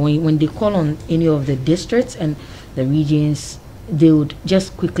 on the when they call on any of the districts and the regions, they would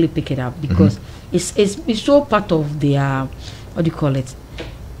just quickly pick it up because it's so part of their, what do you call it,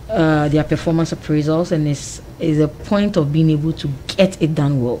 their performance appraisals, and is a point of being able to get it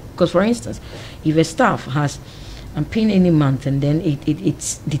done well. Because for instance, if a staff has I'm paying any month and then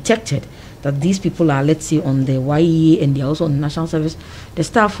it's detected that these people are, let's say, on the YE and they're also on the National Service, the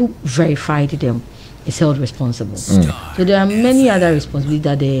staff who verified them is held responsible. So there are many other responsibilities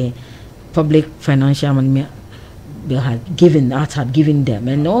that the public financial management had given them,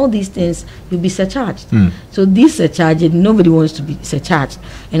 and all these things will be surcharged. So this surcharge, nobody wants to be surcharged,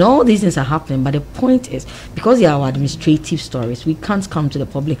 and all these things are happening. But the point is, because they are our administrative stories, we can't come to the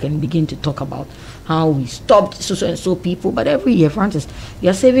public and begin to talk about how we stopped so and so people. But every year, Francis, we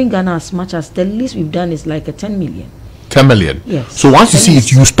are saving Ghana as much as the least we've done is like a 10 million. 10 million. Yes. So once you see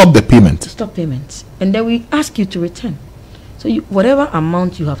it, you stop the payment. Stop payments, and then we ask you to return. So whatever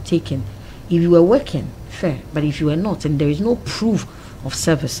amount you have taken, if you were working, fair, but if you were not and there is no proof of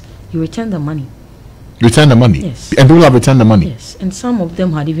service, you return the money. Return the money? Yes. And people have returned the money? Yes. And some of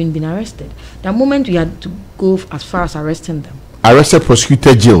them had even been arrested. The moment we had to go as far as arresting them. Arrested,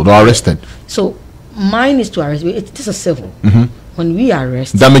 prosecuted, jailed, or arrested? So mine is to arrest. It is a civil. When we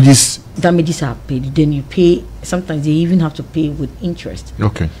arrest, damages are paid. Then you pay. Sometimes they even have to pay with interest.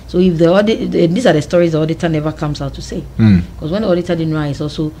 Okay. So if the audit, these are the stories the auditor never comes out to say. Because when the auditor didn't know, it's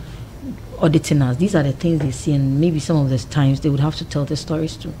also auditing us. These are the things they see, and maybe some of the times they would have to tell the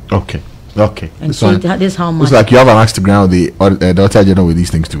stories too. Okay. And so this how much. It's like you have an axe to ground the auditor general with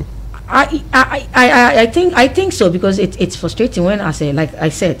these things too. I think so, because it's frustrating when I say, like I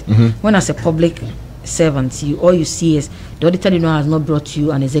said, when as a public servant, all you see is the auditor general has not brought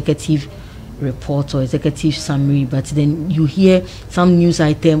you an executive report or executive summary, but then you hear some news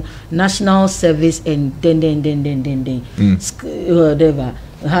item, National Service, and then whatever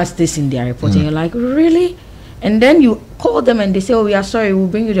has this in their report, and you're like, really? And then you call them and they say, oh, we are sorry, we'll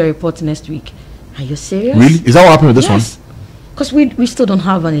bring you the report next week. Are you serious? Really? Is that what happened with this one? Because we still don't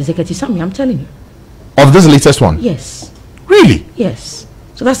have an executive summary, I'm telling you. Of this latest one? Yes. Really? Yes.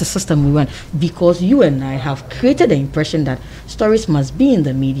 So that's the system we run, because you and I have created the impression that stories must be in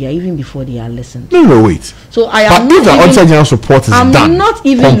the media even before they are listened. No, wait. So I am but if the auditor general's report is done, not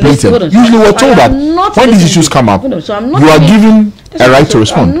even completed, usually we're told that when these issues come up, so I'm not you are given a right to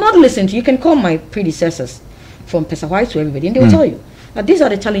respond. I'm not listening to you. You can call my predecessors from Pesa White to everybody, and they will tell you that these are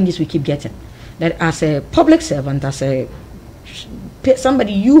the challenges we keep getting. That as a public servant, as a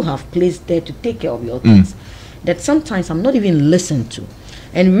somebody you have placed there to take care of your things, that sometimes I'm not even listened to.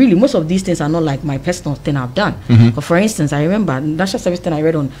 And really, most of these things are not like my personal thing I've done. But for instance, I remember national service thing I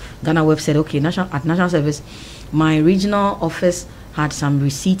read on Ghana website. Okay, at national service, my regional office had some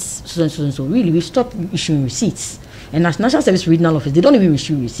receipts, so and so and so. Really, we stopped issuing receipts. And as national service regional office, they don't even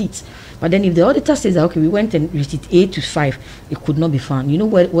issue receipts. But then if the auditor says that, okay, we went and receipt A to 5, it could not be found. You know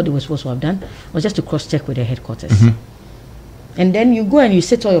what they were supposed to have done? Was just to cross-check with the headquarters. And then you go and you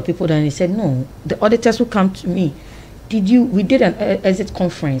say to all your people, and they said, no, the auditors who come to me, we did an exit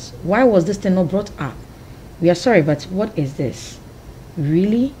conference. Why was this thing not brought up? We are sorry, but what is this?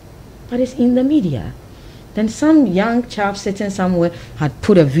 Really? But it's in the media. Then some young chap sitting somewhere had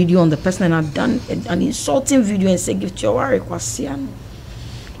put a video on the person and had done an insulting video and said, Gifty Oware kwasiano.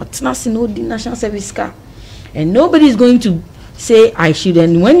 What's not no national service car. And nobody is going to say I should.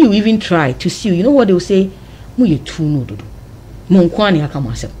 And when you even try to sue, you know what they will say? Because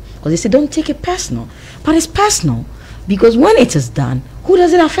they say don't take it personal. But it's personal. Because when it is done, who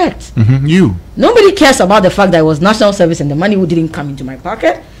does it affect? You. Nobody cares about the fact that it was national service and the money didn't come into my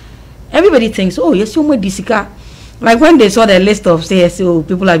pocket. Everybody thinks, oh, yes, you made this car. Like when they saw the list of CSO,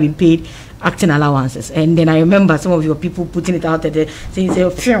 people have been paid acting allowances. And then I remember some of your people putting it out there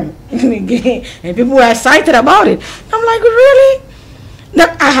saying, film. And people were excited about it. I'm like, really?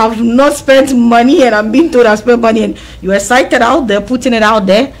 That I have not spent money and I'm being told I spent money and you're excited out there, putting it out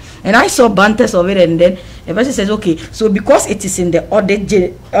there. And I saw banters of it, and then a person says, okay, so because it is in the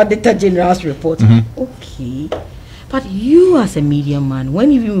Auditor General's report, okay. But you as a media man,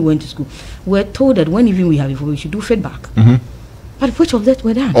 when even we went to school, we're told that when even we have information, we should do feedback. But which of that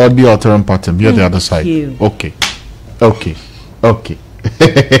were done? Or the alternate pattern, you're the other side. You. Okay. Okay.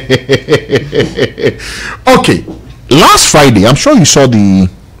 Last Friday, I'm sure you saw the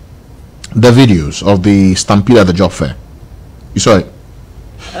videos of the stampede at the job fair. You saw it?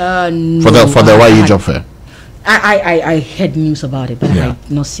 No, for the YE job fair. I heard news about it, but I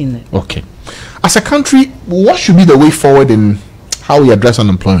have not seen it. Okay. As a country, what should be the way forward in how we address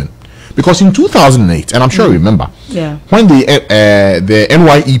unemployment? Because in 2008, and I'm sure you remember, when the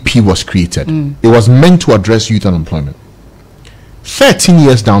NYEP was created, it was meant to address youth unemployment. 13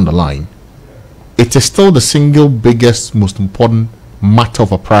 years down the line, it is still the single biggest, most important matter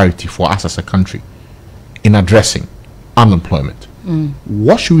of a priority for us as a country in addressing unemployment.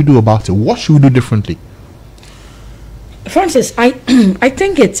 What should we do about it? What should we do differently? Francis, I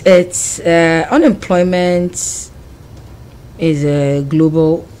think it's unemployment is a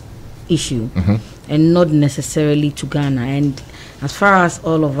global issue and not necessarily to Ghana. And as far as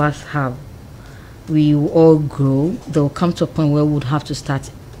all of us we will all grow, there will come to a point where we would have to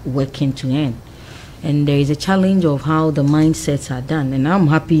start working to end. And there is a challenge of how the mindsets are done. And I'm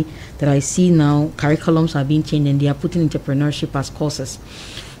happy that I see now curriculums are being changed and they are putting entrepreneurship as courses,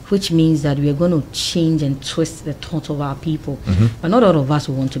 which means that we are going to change and twist the thought of our people. But not all of us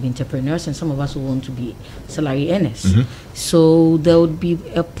will want to be entrepreneurs, and some of us will want to be salary earners. So there would be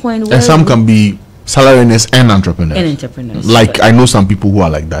a point where... And some can be salary earners and entrepreneurs. Like, I know some people who are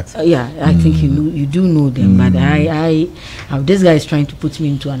like that. Yeah, I think you do know them, but this guy is trying to put me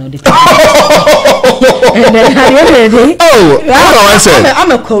into another thing. And then at the end of the day,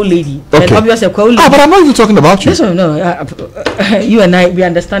 I'm a co-lady. Okay. Obviously a co-lady. But I'm not even talking about you. No, you and I, we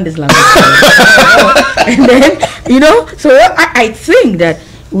understand this language. And then, so I think that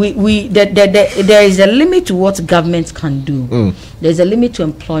there is a limit to what government can do. There's a limit to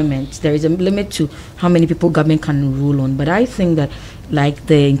employment. There is a limit to how many people government can rule on. But I think that, like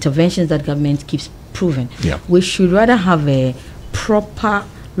the interventions that government keeps proving, we should rather have a proper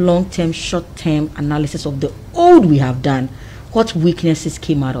long-term, short-term analysis of the old we have done, what weaknesses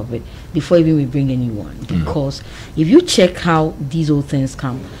came out of it, before even we bring a new one. Because if you check how these old things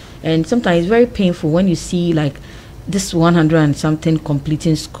come, and sometimes it's very painful when you see like this 100 and something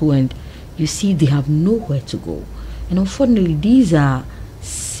completing school and you see they have nowhere to go. And unfortunately, these are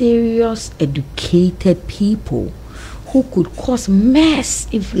serious, educated people who could cause mess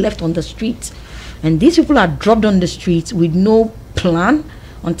if left on the streets. And these people are dropped on the streets with no plan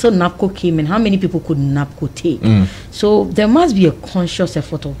until NAPCO came, and how many people could NAPCO take? So there must be a conscious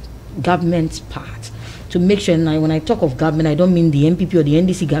effort of government's part to make sure. And when I talk of government, I don't mean the MPP or the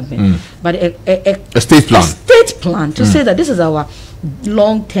NDC government, but a state plan. A state plan to say that this is our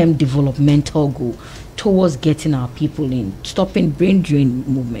long-term developmental goal towards getting our people in, stopping brain drain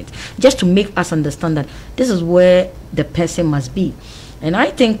movement, just to make us understand that this is where the person must be. And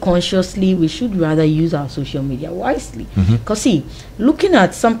I think consciously we should rather use our social media wisely. Because see, looking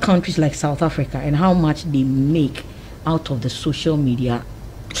at some countries like South Africa and how much they make out of the social media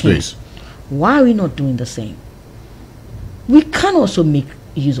space, why are we not doing the same? we can also make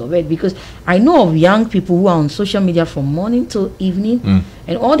use of it, because I know of young people who are on social media from morning till evening,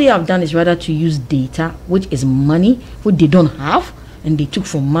 and all they have done is rather to use data, which is money, which they don't have, and they took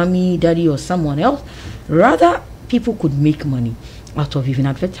from mommy, daddy, or someone else. Rather, people could make money out of even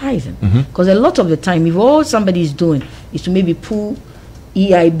advertising, because a lot of the time, if all somebody is doing is to maybe pull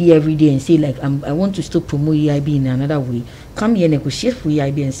EIB every day and say, like, I want to still promote EIB in another way, come here, negotiate for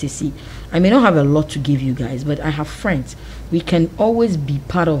EIB and say, see, I may not have a lot to give you guys, but I have friends. We can always be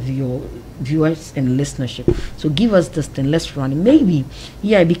part of your viewers and listenership. So give us this thing, let's run it. Maybe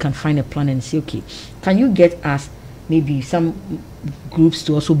EIB can find a plan and say, okay, can you get us maybe some groups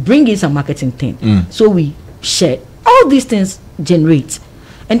to also bring in some marketing thing? So we share. All these things generate.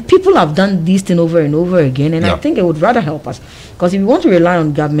 And people have done these things over and over again, and I think it would rather help us. Because if you want to rely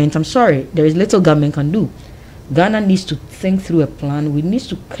on government, I'm sorry, there is little government can do. Ghana needs to think through a plan. We need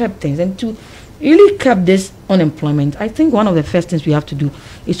to curb things, and to really curb this unemployment, I think one of the first things we have to do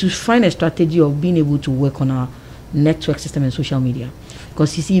is to find a strategy of being able to work on our network system and social media.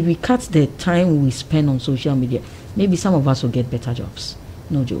 Because you see, if we cut the time we spend on social media, maybe some of us will get better jobs.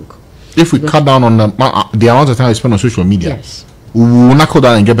 No joke. If we cut down on the amount of time we spend on social media, yes, we will knuckle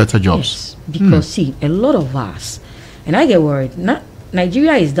down and get better jobs. Yes, because see, a lot of us, and I get worried.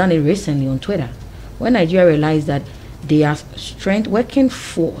 Nigeria has done it recently on Twitter. When Nigeria realized that their strength working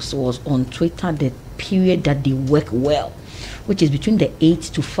force was on Twitter, the period that they work well, which is between the 8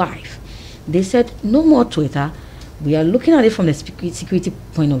 to 5, they said no more Twitter. We are looking at it from the security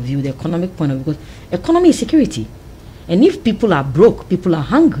point of view, the economic point of view, because economy is security. And if people are broke, people are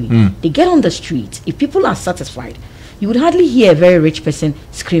hungry, they get on the street. If people are satisfied, you would hardly hear a very rich person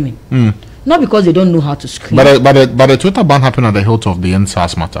screaming. Not because they don't know how to scream. But the Twitter ban happened at the hilt of the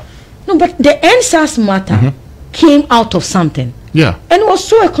NSS matter. No, but the NSS matter came out of something. Yeah. And it was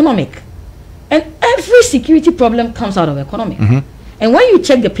so economic. And every security problem comes out of economic. And when you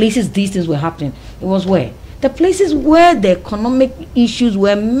check the places these things were happening, it was where? The places where the economic issues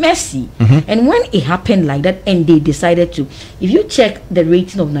were messy. And when it happened like that, and they decided to, if you check the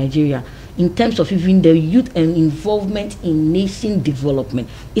rating of Nigeria in terms of even the youth and involvement in nation development,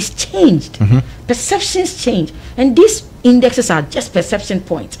 it's changed. Perceptions change. And these indexes are just perception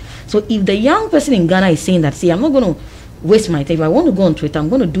points. So if the young person in Ghana is saying that, see, I'm not going to waste my time. If I want to go on Twitter, I'm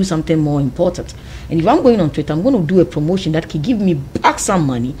going to do something more important. And if I'm going on Twitter, I'm going to do a promotion that can give me back some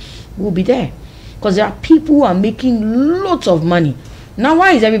money, we'll be there. Because there are people who are making lots of money. Now,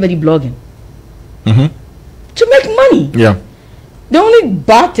 why is everybody blogging? To make money. Yeah. The only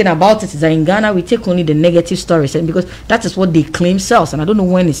bad thing about it is that in Ghana, we take only the negative stories, and because that is what they claim sells. And I don't know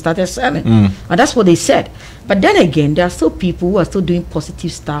when it started selling. And that's what they said. But then again, there are still people who are still doing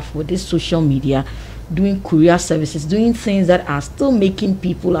positive stuff with this social media, doing courier services, doing things that are still making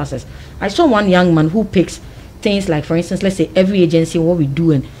people access. I saw one young man who picks things like, for instance, let's say every agency, what we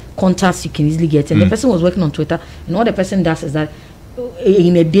do, and contacts you can easily get. And the person was working on Twitter, and what the person does is that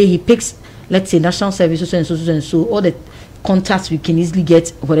in a day he picks, let's say, national services and so all the contacts we can easily get,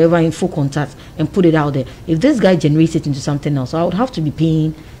 whatever info contacts, and put it out there. If this guy generates it into something else, I would have to be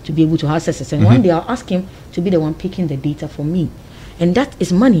paying to be able to access it. And one day I'll ask him to be the one picking the data for me. And that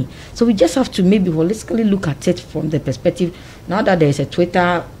is money. So we just have to maybe holistically look at it from the perspective. Now that there is a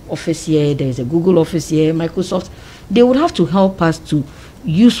Twitter office here, there is a Google office here, Microsoft, they would have to help us to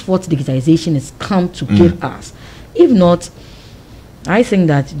use what digitization has come to give us. If not, I think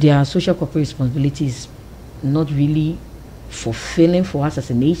that their social corporate responsibility is not really fulfilling for us as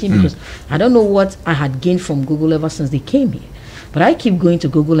a nation, because I don't know what I had gained from Google ever since they came here. But I keep going to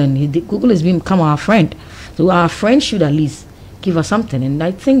Google, and Google has become our friend. So our friend should at least give us something. And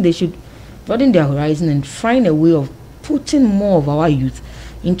I think they should broaden their horizon and find a way of putting more of our youth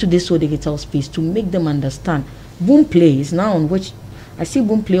into this whole digital space to make them understand. Boom Play is now on which I see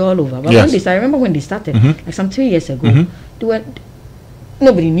Boom Play all over. But when I remember when they started, like some 3 years ago,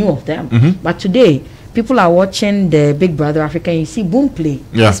 nobody knew of them. But today, people are watching the Big Brother Africa, and you see Boom Play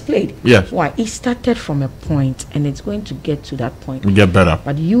displayed. Why? It started from a point, and it's going to get to that point. We get better.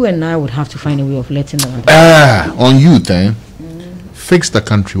 But you and I would have to find a way of letting them. On youth, fix the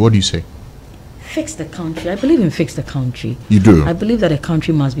country. What do you say? Fix the country. I believe in fix the country. You do? I believe that a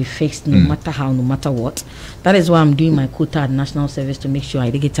country must be fixed no matter how, no matter what. That is why I'm doing my quota at National Service, to make sure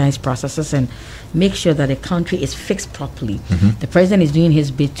I digitize processes and make sure that the country is fixed properly. The president is doing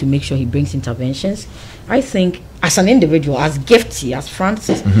his bit to make sure he brings interventions. I think as an individual, as Gifty, as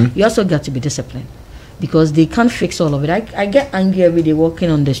Francis, you also got to be disciplined, because they can't fix all of it. I get angry every day walking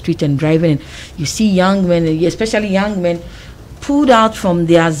on the street and driving, and you see young men, especially young men, pulled out from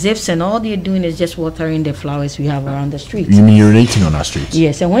their zips, and all they're doing is just watering the flowers we have around the streets. You mean urinating on our streets?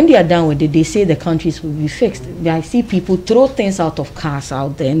 Yes, and when they are done with it, they say the countries will be fixed. I see people throw things out of cars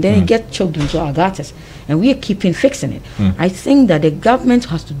out there, and then it get choked into our gutters, and we are keeping fixing it. I think that the government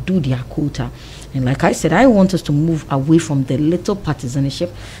has to do their quota. And like I said, I want us to move away from the little partisanship.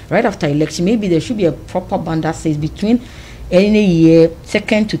 Right after election, maybe there should be a proper band that says between any year,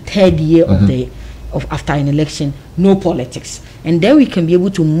 second to third year of after an election, no politics. And then we can be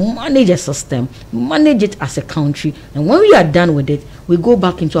able to manage a system, manage it as a country. And when we are done with it, we go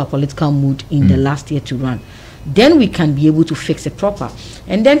back into our political mood in the last year to run. Then we can be able to fix it proper.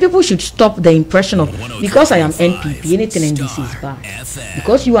 And then people should stop the impression of, because I am NPP, anything NDC is bad.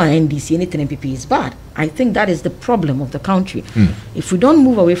 Because you are NDC, anything NPP is bad. I think that is the problem of the country. If we don't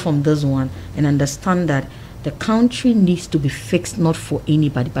move away from this one and understand that the country needs to be fixed, not for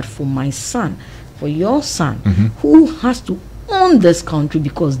anybody, but for my son, for your son, who has to own this country,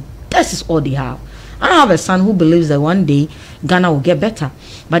 because this is all they have. I have a son who believes that one day Ghana will get better.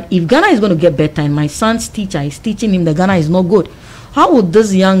 But if Ghana is going to get better and my son's teacher is teaching him that Ghana is not good, how would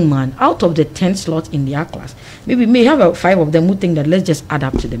this young man, out of the 10 slots in their class, maybe may have 5 of them who think that let's just add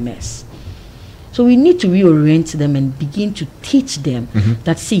up to the mess. So we need to reorient them and begin to teach them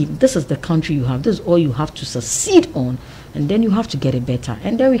that, see, this is the country you have, this is all you have to succeed on, and then you have to get it better,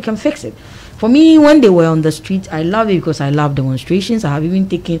 and then we can fix it. For me, when they were on the street, I love it because I love demonstrations. I have even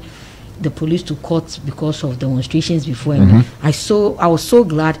taken the police to court because of demonstrations before, and I was so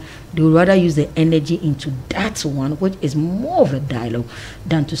glad they would rather use the energy into that one, which is more of a dialogue,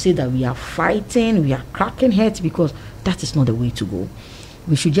 than to say that we are fighting, we are cracking heads, because that is not the way to go.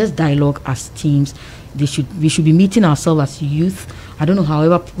 We should just dialogue as teams. We should be meeting ourselves as youth. I don't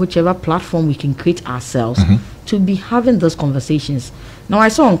know, whichever platform we can create ourselves to be having those conversations. Now, I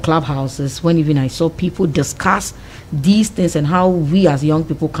saw on Clubhouses, when even I saw people discuss these things and how we as young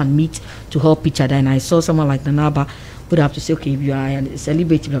people can meet to help each other. And I saw someone like Nanaba would have to say, okay, if you are a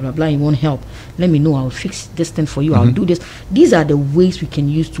celebrity, blah, blah, blah, you want help, let me know, I'll fix this thing for you, I'll do this. These are the ways we can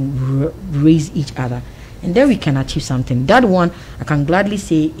use to raise each other. And then we can achieve something. That one, I can gladly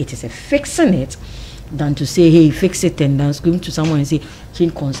say it is a fixing it, than to say, hey, fix it, and then scream to someone and say,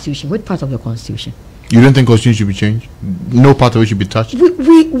 change constitution. What part of the constitution? You don't think constitution should be changed? No part of it should be touched?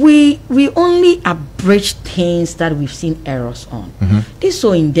 We only abridge things that we've seen errors on. This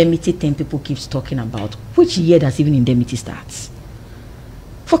whole indemnity thing people keeps talking about, which year does even indemnity starts?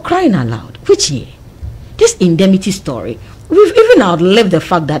 For crying out loud, which year? This indemnity story, we've even outlived the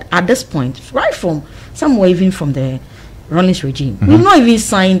fact that at this point, right from somewhere even from the Rawlings regime, we've not even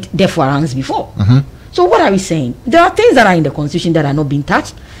signed death warrants before. So what are we saying? There are things that are in the constitution that are not being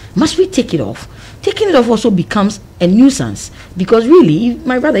touched. Must we take it off? Taking it off also becomes a nuisance, because really,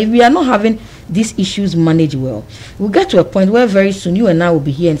 my brother, if we are not having these issues managed well, we'll get to a point where very soon you and I will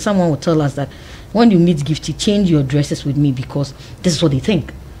be here and someone will tell us that when you meet Gifty, change your dresses with me because this is what they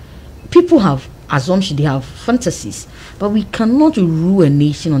think. People have assumptions, they have fantasies, but we cannot rule a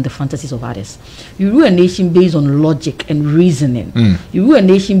nation on the fantasies of others. You rule a nation based on logic and reasoning. You rule a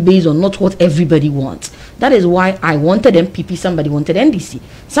nation based on not what everybody wants. That is why I wanted MPP, somebody wanted NDC.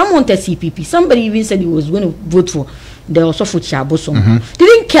 Some wanted CPP. Somebody even said he was going to vote for the Osofo Chiabosom.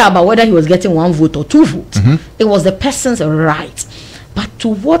 Didn't care about whether he was getting 1 vote or 2 votes. It was the person's right. But to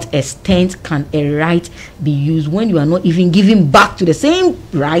what extent can a right be used when you are not even giving back to the same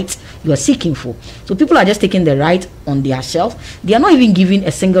right you are seeking for? So people are just taking the right on their shelf. They are not even giving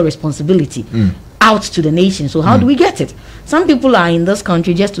a single responsibility out to the nation. So how do we get it? Some people are in this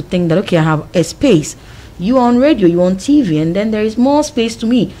country just to think that, okay, I have a space. You are on radio, you are on TV, and then there is more space to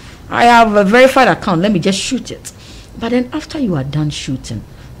me. I have a verified account, let me just shoot it. But then after you are done shooting,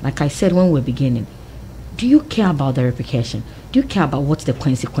 like I said when we were beginning, do you care about the repercussion? Do you care about what the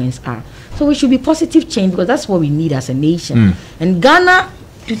consequences are? So we should be positive change, because that's what we need as a nation. And Ghana,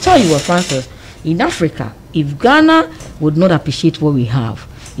 to tell you what, Francis, in Africa, if Ghana would not appreciate what we have,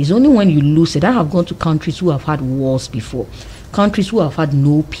 it's only when you lose it. I have gone to countries who have had wars before, countries who have had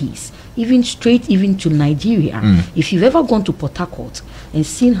no peace, even to Nigeria. If you've ever gone to Port Harcourt and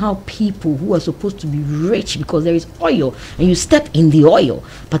seen how people who are supposed to be rich because there is oil, and you step in the oil,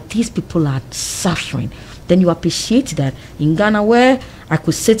 but these people are suffering, then you appreciate that. In Ghana, where I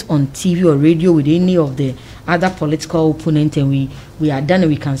could sit on TV or radio with any of the other political opponents, and we are done,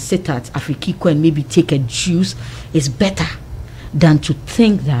 and we can sit at Afrikiko and maybe take a juice, is better than to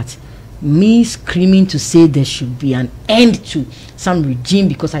think that me screaming to say there should be an end to some regime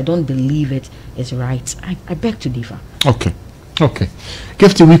because I don't believe it is right. I beg to differ. Okay.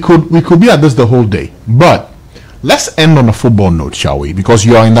 Gifty, we could be at this the whole day, but let's end on a football note, shall we? Because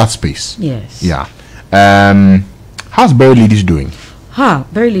you are in that space. Yes. Yeah. How's Berry Ladies doing?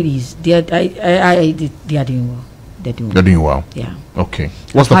 Berry Ladies, they are doing well. They're doing well. Yeah. Okay.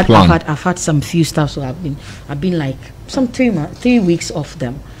 What's the plan? I've had some few stuff, so I've been like some 3 weeks off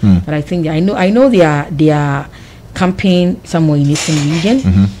them. But I think I know they are campaign somewhere in Eastern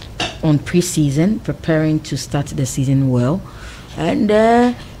region on pre-season, preparing to start the season well. And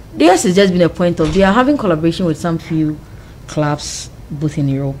theirs has just been a point of they are having collaboration with some few clubs both in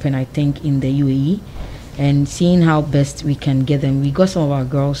Europe and I think in the UAE, and seeing how best we can get them. We got some of our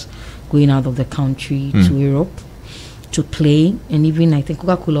girls going out of the country to Europe to play, and even I think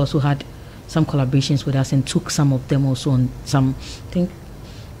Coca-Cola also had some collaborations with us and took some of them also on some, I think,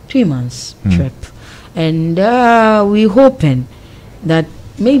 3 months trip. And we're hoping that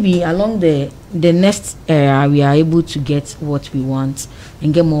maybe along the next era we are able to get what we want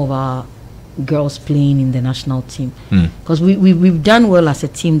and get more of our girls playing in the national team, because we've done well as a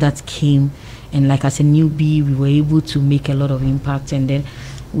team that came, and like as a newbie we were able to make a lot of impact, and then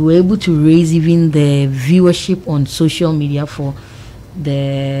we were able to raise even the viewership on social media for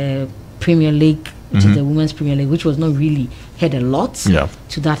the Premier League, which is the Women's Premier League, which was not really heard a lot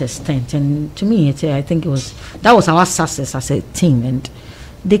to that extent. And to me, I think that was our success as a team, and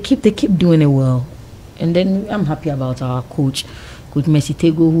they keep doing it well. And then I'm happy about our coach Mercy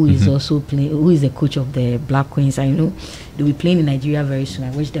Tego, who is also who is the coach of the Black Queens. I know they'll be playing in Nigeria very soon.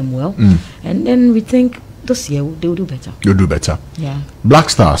 I wish them well. And then we think this year they'll do better. You'll do better. Yeah. Black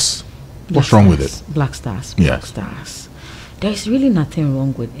Stars. What's wrong with it? Black Stars. Yes. Black Stars. There's really nothing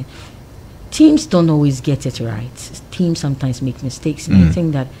wrong with it. Teams don't always get it right. Teams sometimes make mistakes. And I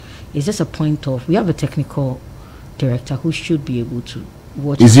think that it's just a point of, we have a technical director who should be able to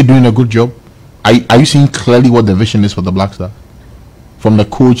watch. Is he doing a good job? Are you seeing clearly what the vision is for the Black Stars? From the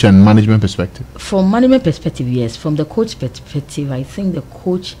coach and management perspective? From management perspective, yes. From the coach perspective, I think the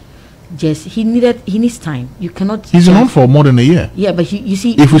coach he needs time. You cannot. He's been on for more than a year. Yeah, but you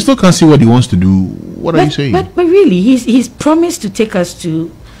see, if we still can't see what he wants to do, what are you saying? But really, he's promised to take us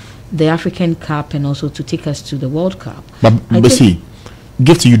to the African Cup and also to take us to the World Cup. But see,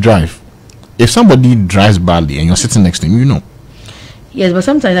 Gifty, you drive. If somebody drives badly and you're sitting next to him, you know. Yes, but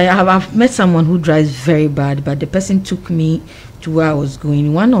sometimes I've met someone who drives very bad, but the person took me to where I was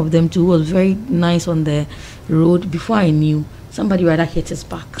going. One of them too was very nice on the road. Before I knew, somebody rather hit his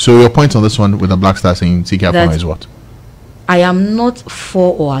back. So your point on this one with the Black Stars saying CK Afama is what? I am not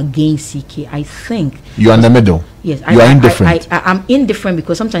for or against CK. I think you're in the middle. Yes, you are indifferent. I'm indifferent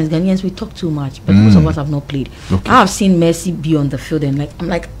because sometimes Ghanaians, we talk too much, but most of us have not played. Okay. I have seen Mercy be on the field and I'm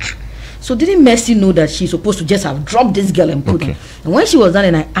like, so didn't Mercy know that she's supposed to just have dropped this girl and put her? And when she was done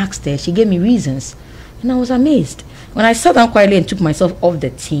and I asked her, she gave me reasons, and I was amazed. When I sat down quietly and took myself off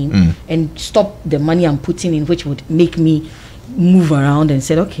the team and stopped the money I'm putting in, which would make me move around, and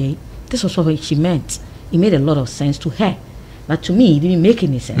said, okay, this was what she meant. It made a lot of sense to her, but to me it didn't make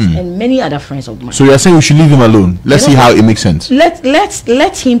any sense. And many other friends of mine. So you're saying we should leave him alone? Let's see how it makes sense.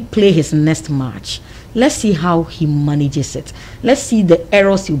 Let him play his next match. Let's see how he manages it. Let's see the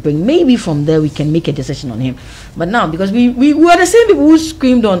errors he'll bring. Maybe from there we can make a decision on him. But now, because we were the same people who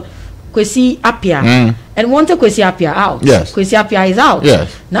screamed on Kwesi Appiah and wanted Kwesi Appiah out. Yes. Kwesi Appiah is out.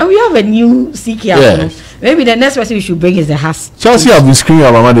 Yes. Now we have a new CK. Yes. Maybe the next person we should bring is the Haas. Chelsea have been screaming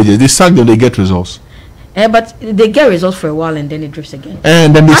about managers. They sack them, they get results. But they get results for a while and then it drifts again.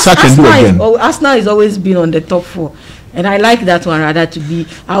 And then they sack and do again. Arsenal has always been on the top 4. And I like that one rather to be.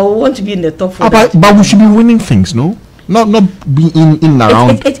 I want to be in the top 4. But we should be winning things, no? Not be in and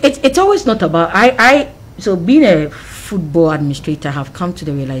around. It's always not about. So being a football administrator, I have come to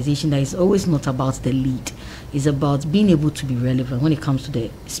the realization that it's always not about the lead. It's about being able to be relevant when it comes to the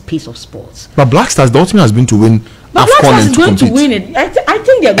space of sports. But Black Stars, the ultimate has been to win. But Black Stars is going to win it. I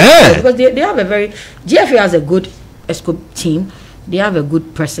think they're going to, because they have a very. GFA has a good ESCO team. They have a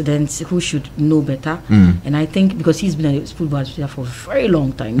good president who should know better. And I think because he's been a football administrator for a very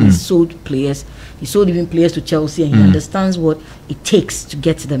long time, he's sold players. He sold even players to Chelsea, and he understands what it takes to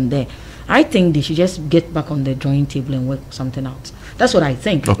get them there. I think they should just get back on the drawing table and work something out. That's what I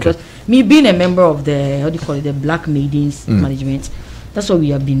think. Okay. Because me being a member of the, the Black Maidens management, that's what we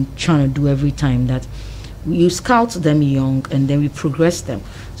have been trying to do every time, that we scout them young and then we progress them.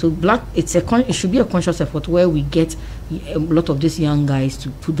 So it should be a conscious effort where we get a lot of these young guys to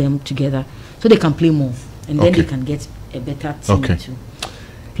put them together so they can play more, and then they can get a better team too.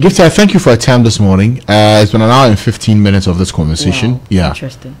 Gifty, I thank you for your time this morning. It's been an hour and 15 minutes of this conversation. Wow, yeah,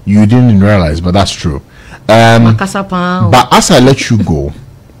 interesting. You didn't realize, but that's true. But as I let you go,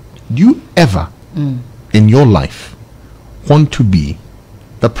 do you ever in your life want to be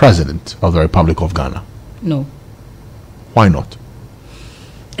the president of the Republic of Ghana? No. Why not?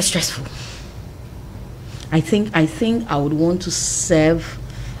 It's stressful. I think I would want to serve.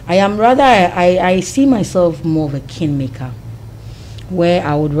 I see myself more of a kingmaker, where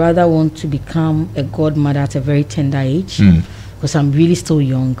I would rather want to become a godmother at a very tender age, because I'm really still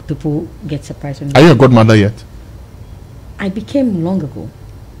young. People get surprised when. Are you a godmother yet? I became long ago.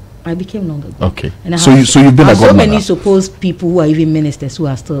 Okay. And so you've been a godmother. So many supposed people who are even ministers who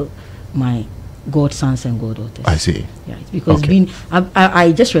are still my godsons and goddaughters. I see. Yeah, it's because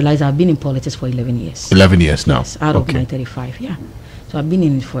I just realized I've been in politics for 11 years. 11 years now. Yes, out of my 35. Yeah. So I've been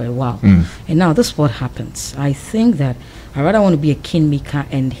in it for a while. And now this is what happens. I think that I rather want to be a kingmaker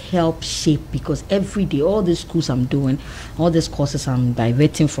and help shape, because every day, all these schools I'm doing, all these courses I'm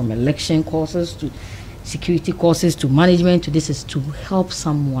diverting from election courses to security courses to management to this, is to help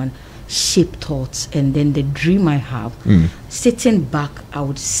someone shape thoughts. And then the dream I have, sitting back, I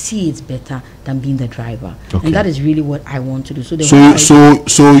would see it better than being the driver. And that is really what I want to do. So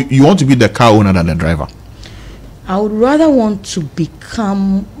you want to be the car owner than the driver? I would rather want to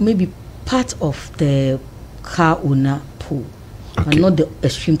become maybe part of the car owner pool, and not the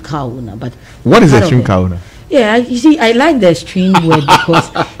extreme car owner. But what is extreme car owner? Yeah, you see, I like the extreme word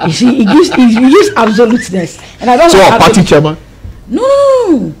because you see, you use absoluteness, and I don't. So like a party chairman?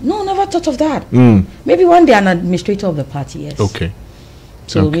 No, never thought of that. Maybe one day an administrator of the party. Yes. Okay.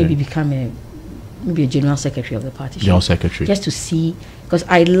 So maybe become a general secretary of the party. General secretary. Just to see, because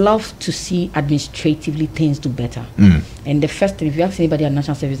I love to see administratively things do better. And the first thing, if you ask anybody at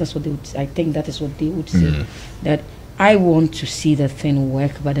national service, that's what they would. I think that is what they would say. That I want to see the thing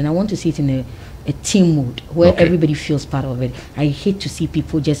work, but then I want to see it in a team mode where everybody feels part of it. I hate to see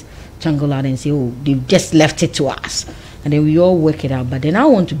people just jungle out and say, oh, they've just left it to us, and then we all work it out. But then I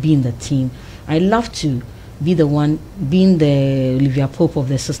want to be in the team. I love to be the one being the Olivia Pope of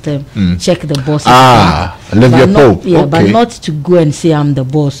the system, check the boss. Olivia Pope. Yeah, but not to go and say I'm the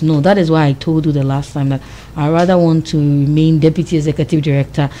boss. No, that is why I told you the last time that I rather want to remain deputy executive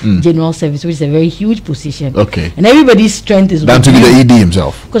director, general service, which is a very huge position. And everybody's strength is than to be the ED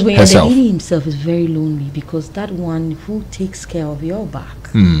himself. Because when you're the ED himself, is very lonely, because that one who takes care of your back.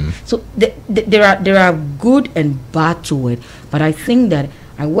 So there are good and bad to it, but I think that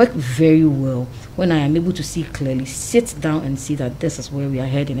I work very well when I am able to see clearly, sit down and see that this is where we are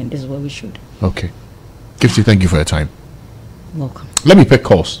heading and this is where we should. Okay. Gifty, thank you for your time. Welcome. Let me pick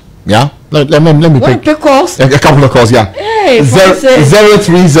calls. Yeah? Let me pick calls? A couple of calls, yeah. Hey,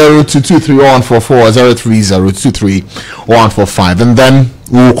 030223144, 030223145, and then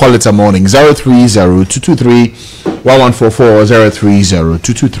we'll call it a morning. 030223144,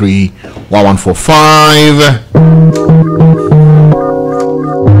 030223145.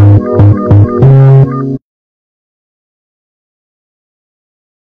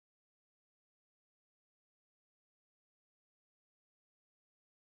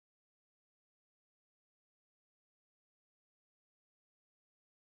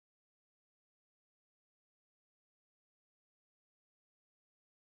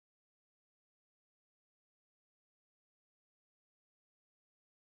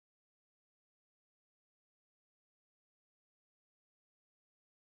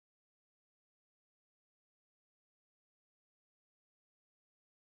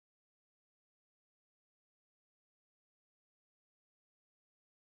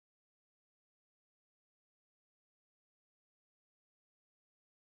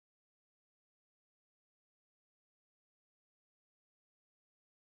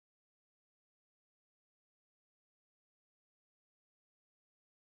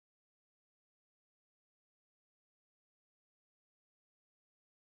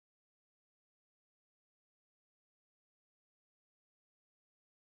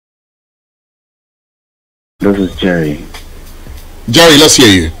 This is Jerry. Jerry, let's hear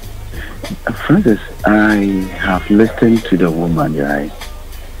you. Francis, I have listened to the woman, right?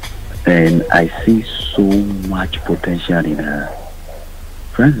 And I see so much potential in her.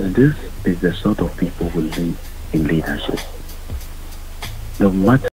 Francis, this is the sort of people who lead in leadership. No matter